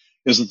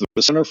is that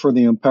the Center for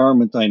the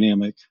Empowerment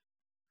Dynamic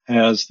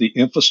has the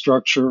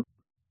infrastructure,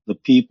 the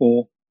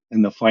people,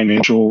 and the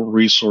financial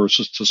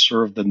resources to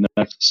serve the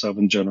next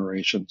 7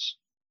 generations.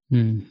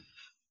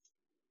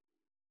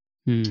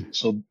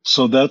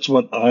 So that's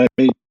what I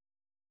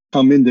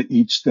come into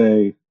each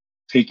day,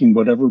 taking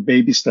whatever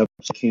baby steps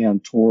I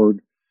can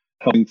toward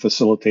helping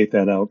facilitate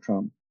that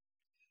outcome.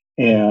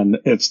 And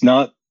it's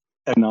not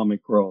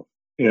economic growth.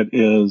 It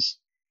is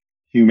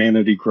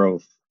humanity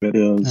growth. It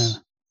is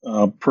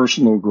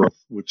personal growth,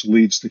 which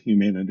leads to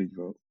humanity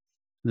growth.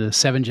 The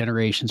 7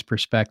 generations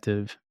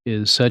perspective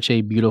is such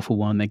a beautiful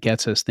one that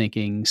gets us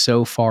thinking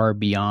so far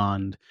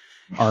beyond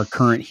our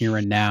current here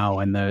and now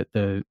and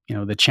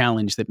the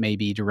challenge that may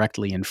be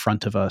directly in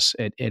front of us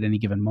at any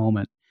given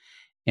moment.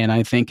 And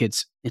I think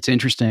it's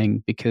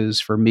interesting because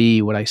for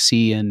me, what I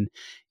see in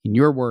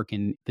your work,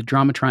 and the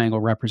drama triangle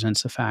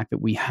represents the fact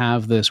that we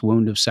have this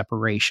wound of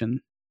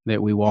separation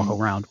that we walk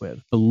around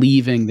with,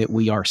 believing that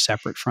we are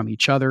separate from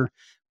each other.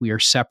 We are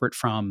separate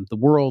from the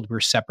world. We're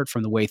separate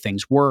from the way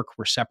things work.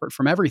 We're separate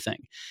from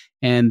everything.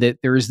 And that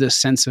there is this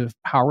sense of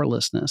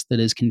powerlessness that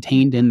is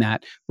contained in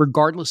that,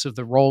 regardless of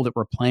the role that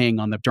we're playing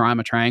on the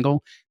drama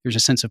triangle, there's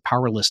a sense of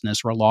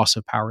powerlessness or a loss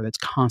of power that's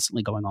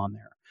constantly going on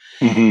there.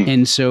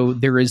 And so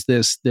there is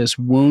this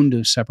wound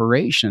of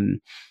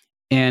separation.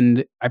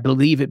 And I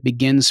believe it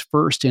begins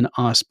first in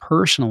us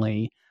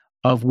personally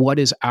of what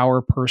is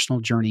our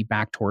personal journey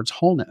back towards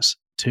wholeness,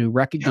 to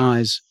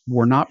recognize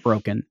we're not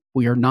broken.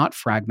 We are not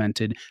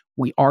fragmented.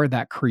 We are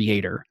that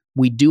creator.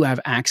 We do have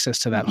access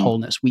to that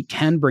wholeness. We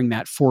can bring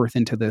that forth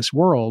into this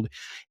world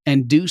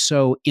and do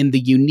so in the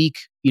unique,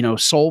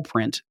 soul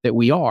print that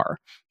we are.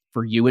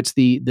 For you, it's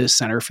the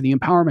center for the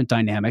empowerment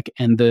dynamic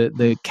and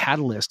the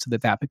catalyst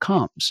that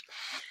becomes.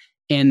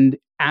 And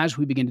as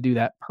we begin to do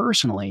that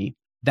personally,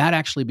 that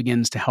actually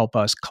begins to help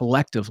us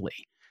collectively.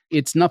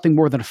 It's nothing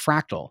more than a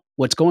fractal.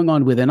 What's going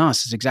on within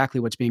us is exactly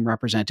what's being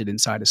represented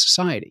inside of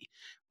society.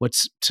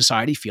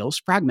 Society feels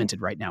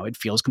fragmented right now. It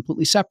feels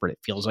completely separate. It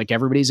feels like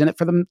everybody's in it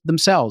for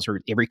themselves,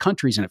 or every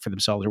country's in it for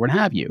themselves, or what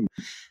have you.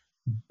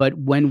 But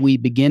when we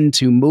begin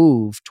to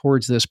move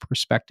towards this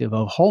perspective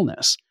of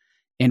wholeness,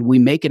 and we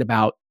make it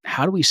about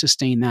how do we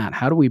sustain that?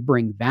 How do we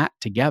bring that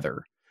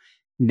together?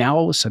 Now,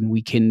 all of a sudden,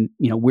 we can,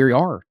 we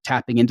are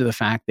tapping into the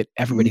fact that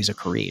everybody's a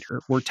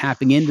creator. We're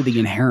tapping into the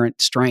inherent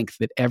strength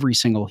that every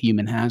single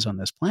human has on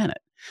this planet.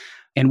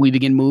 And we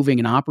begin moving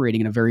and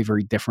operating in a very,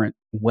 very different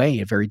way,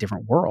 a very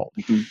different world.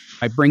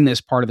 I bring this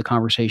part of the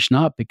conversation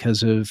up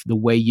because of the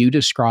way you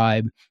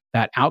describe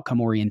that outcome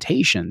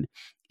orientation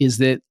is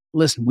that,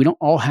 listen, we don't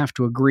all have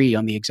to agree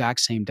on the exact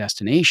same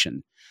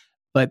destination,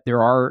 but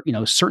there are,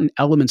 certain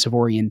elements of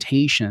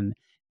orientation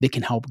that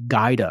can help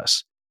guide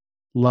us.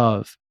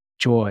 Love,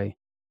 joy,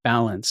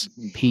 balance,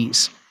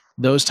 peace,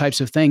 those types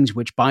of things,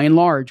 which by and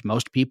large,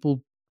 most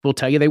people will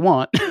tell you they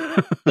want.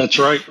 That's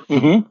right.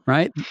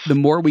 Right? The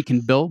more we can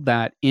build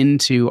that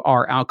into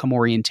our outcome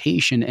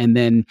orientation and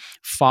then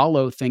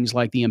follow things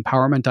like the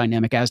empowerment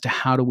dynamic as to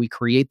how do we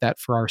create that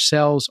for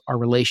ourselves, our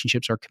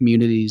relationships, our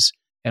communities,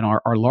 and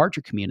our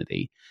larger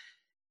community.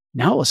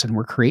 Now, all of a sudden,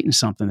 we're creating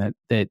something that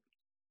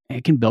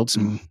it can build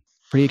some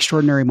pretty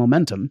extraordinary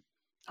momentum,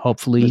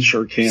 hopefully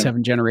sure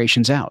 7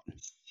 generations out.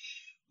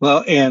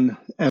 Well, and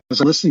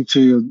as I'm listening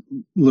to you,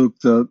 Luke,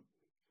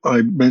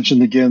 I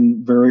mentioned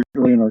again very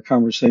early in our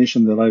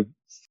conversation that I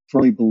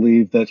firmly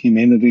believe that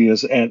humanity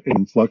is at an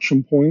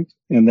inflection point,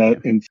 and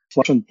that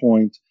inflection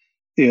point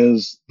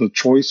is the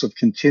choice of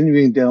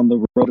continuing down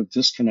the road of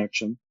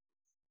disconnection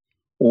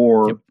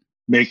or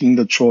making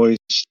the choice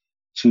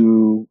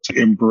to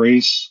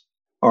embrace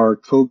our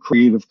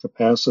co-creative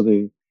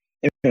capacity.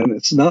 And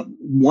it's not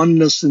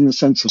oneness in the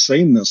sense of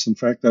sameness. In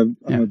fact, I'm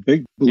a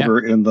big believer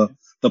in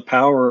the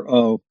power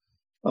of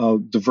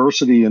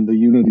diversity and the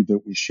unity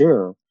that we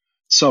share.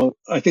 So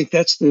I think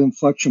that's the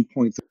inflection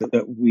point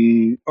that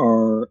we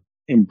are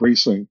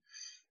embracing.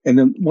 And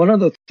then one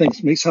of the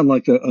things may sound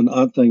like an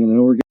odd thing, and I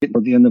know we're getting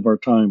toward the end of our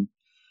time.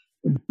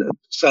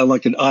 Sound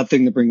like an odd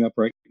thing to bring up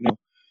right now.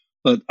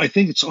 But I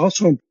think it's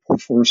also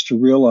important for us to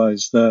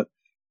realize that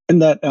in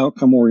that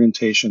outcome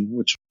orientation,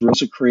 which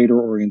is a creator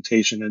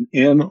orientation, and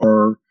in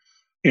our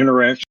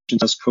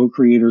interactions as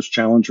co-creators,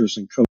 challengers,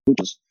 and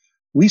coaches,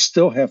 we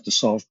still have to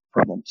solve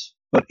problems.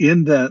 But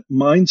in that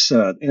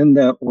mindset, in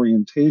that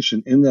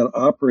orientation, in that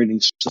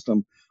operating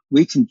system,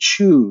 we can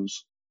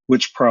choose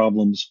which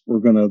problems we're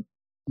going to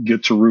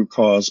get to root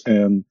cause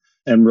and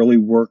really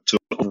work to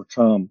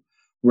overcome,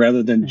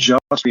 rather than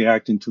just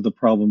reacting to the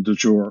problem du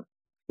jour,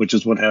 which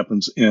is what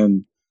happens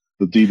in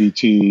the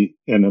DBT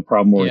and the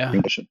problem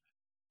orientation.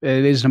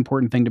 It is an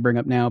important thing to bring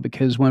up now,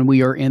 because when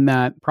we are in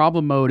that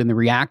problem mode and the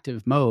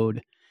reactive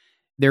mode,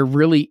 there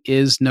really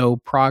is no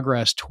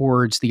progress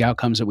towards the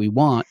outcomes that we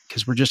want,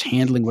 because we're just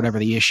handling whatever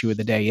the issue of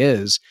the day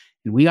is.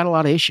 And we got a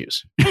lot of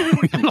issues.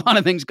 We got a lot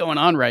of things going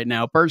on right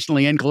now,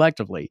 personally and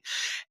collectively.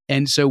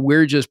 And so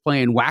we're just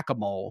playing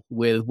whack-a-mole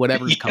with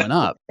whatever's coming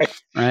up,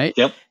 right?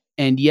 Yep.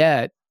 And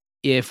yet,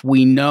 if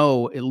we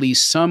know at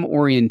least some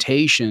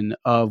orientation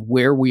of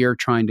where we are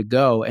trying to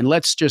go, and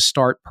let's just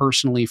start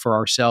personally for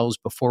ourselves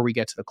before we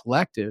get to the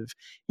collective,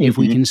 if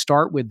we can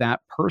start with that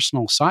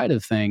personal side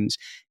of things,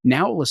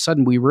 now all of a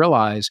sudden we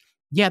realize,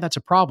 that's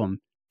a problem,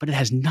 but it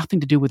has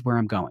nothing to do with where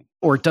I'm going,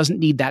 or it doesn't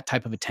need that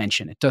type of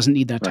attention. It doesn't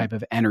need that type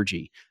of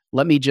energy.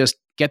 Let me just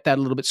get that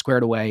a little bit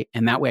squared away,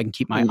 and that way I can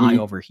keep my eye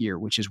over here,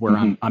 which is where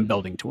I'm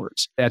building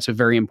towards. That's a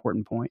very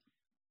important point.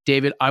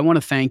 David, I want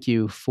to thank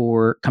you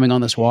for coming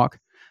on this walk.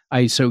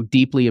 I so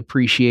deeply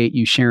appreciate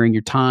you sharing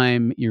your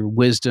time, your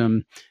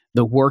wisdom,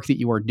 the work that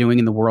you are doing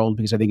in the world,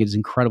 because I think it is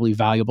incredibly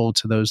valuable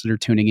to those that are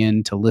tuning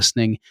in, to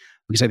listening,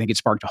 because I think it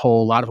sparked a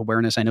whole lot of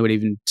awareness. I know it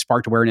even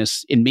sparked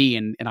awareness in me,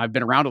 and I've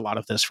been around a lot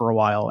of this for a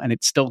while, and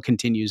it still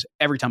continues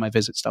every time I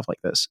visit stuff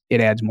like this.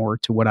 It adds more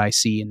to what I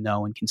see and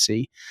know and can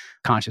see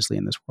consciously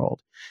in this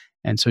world.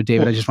 And so,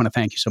 David, I just want to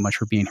thank you so much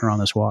for being here on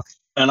this walk.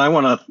 And I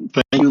want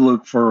to thank you,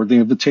 Luke, for the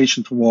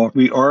invitation to walk.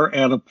 We are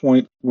at a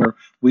point where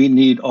we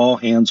need all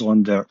hands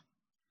on deck.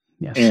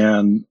 Yes.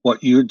 And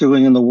what you're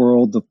doing in the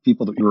world, the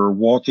people that you're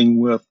walking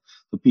with,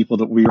 the people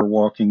that we are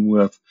walking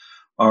with,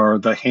 are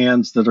the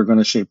hands that are going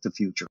to shape the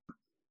future.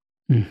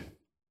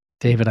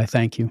 David, I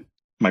thank you.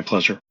 My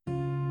pleasure.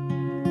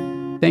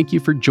 Thank you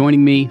for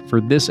joining me for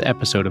this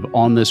episode of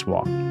On This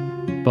Walk.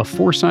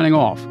 Before signing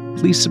off,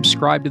 please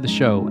subscribe to the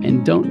show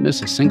and don't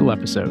miss a single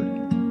episode.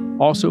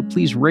 Also,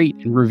 please rate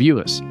and review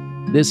us.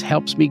 This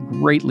helps me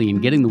greatly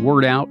in getting the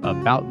word out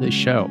about this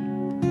show.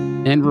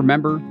 And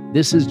remember,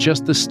 this is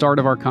just the start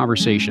of our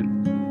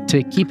conversation.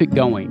 To keep it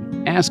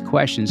going, ask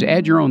questions,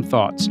 add your own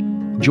thoughts.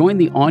 Join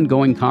the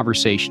ongoing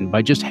conversation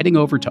by just heading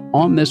over to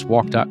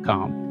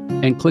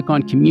onthiswalk.com and click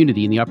on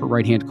Community in the upper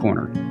right-hand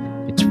corner.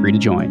 It's free to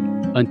join.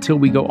 Until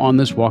we go on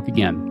this walk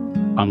again,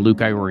 I'm Luke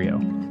Iorio.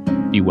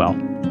 Be well.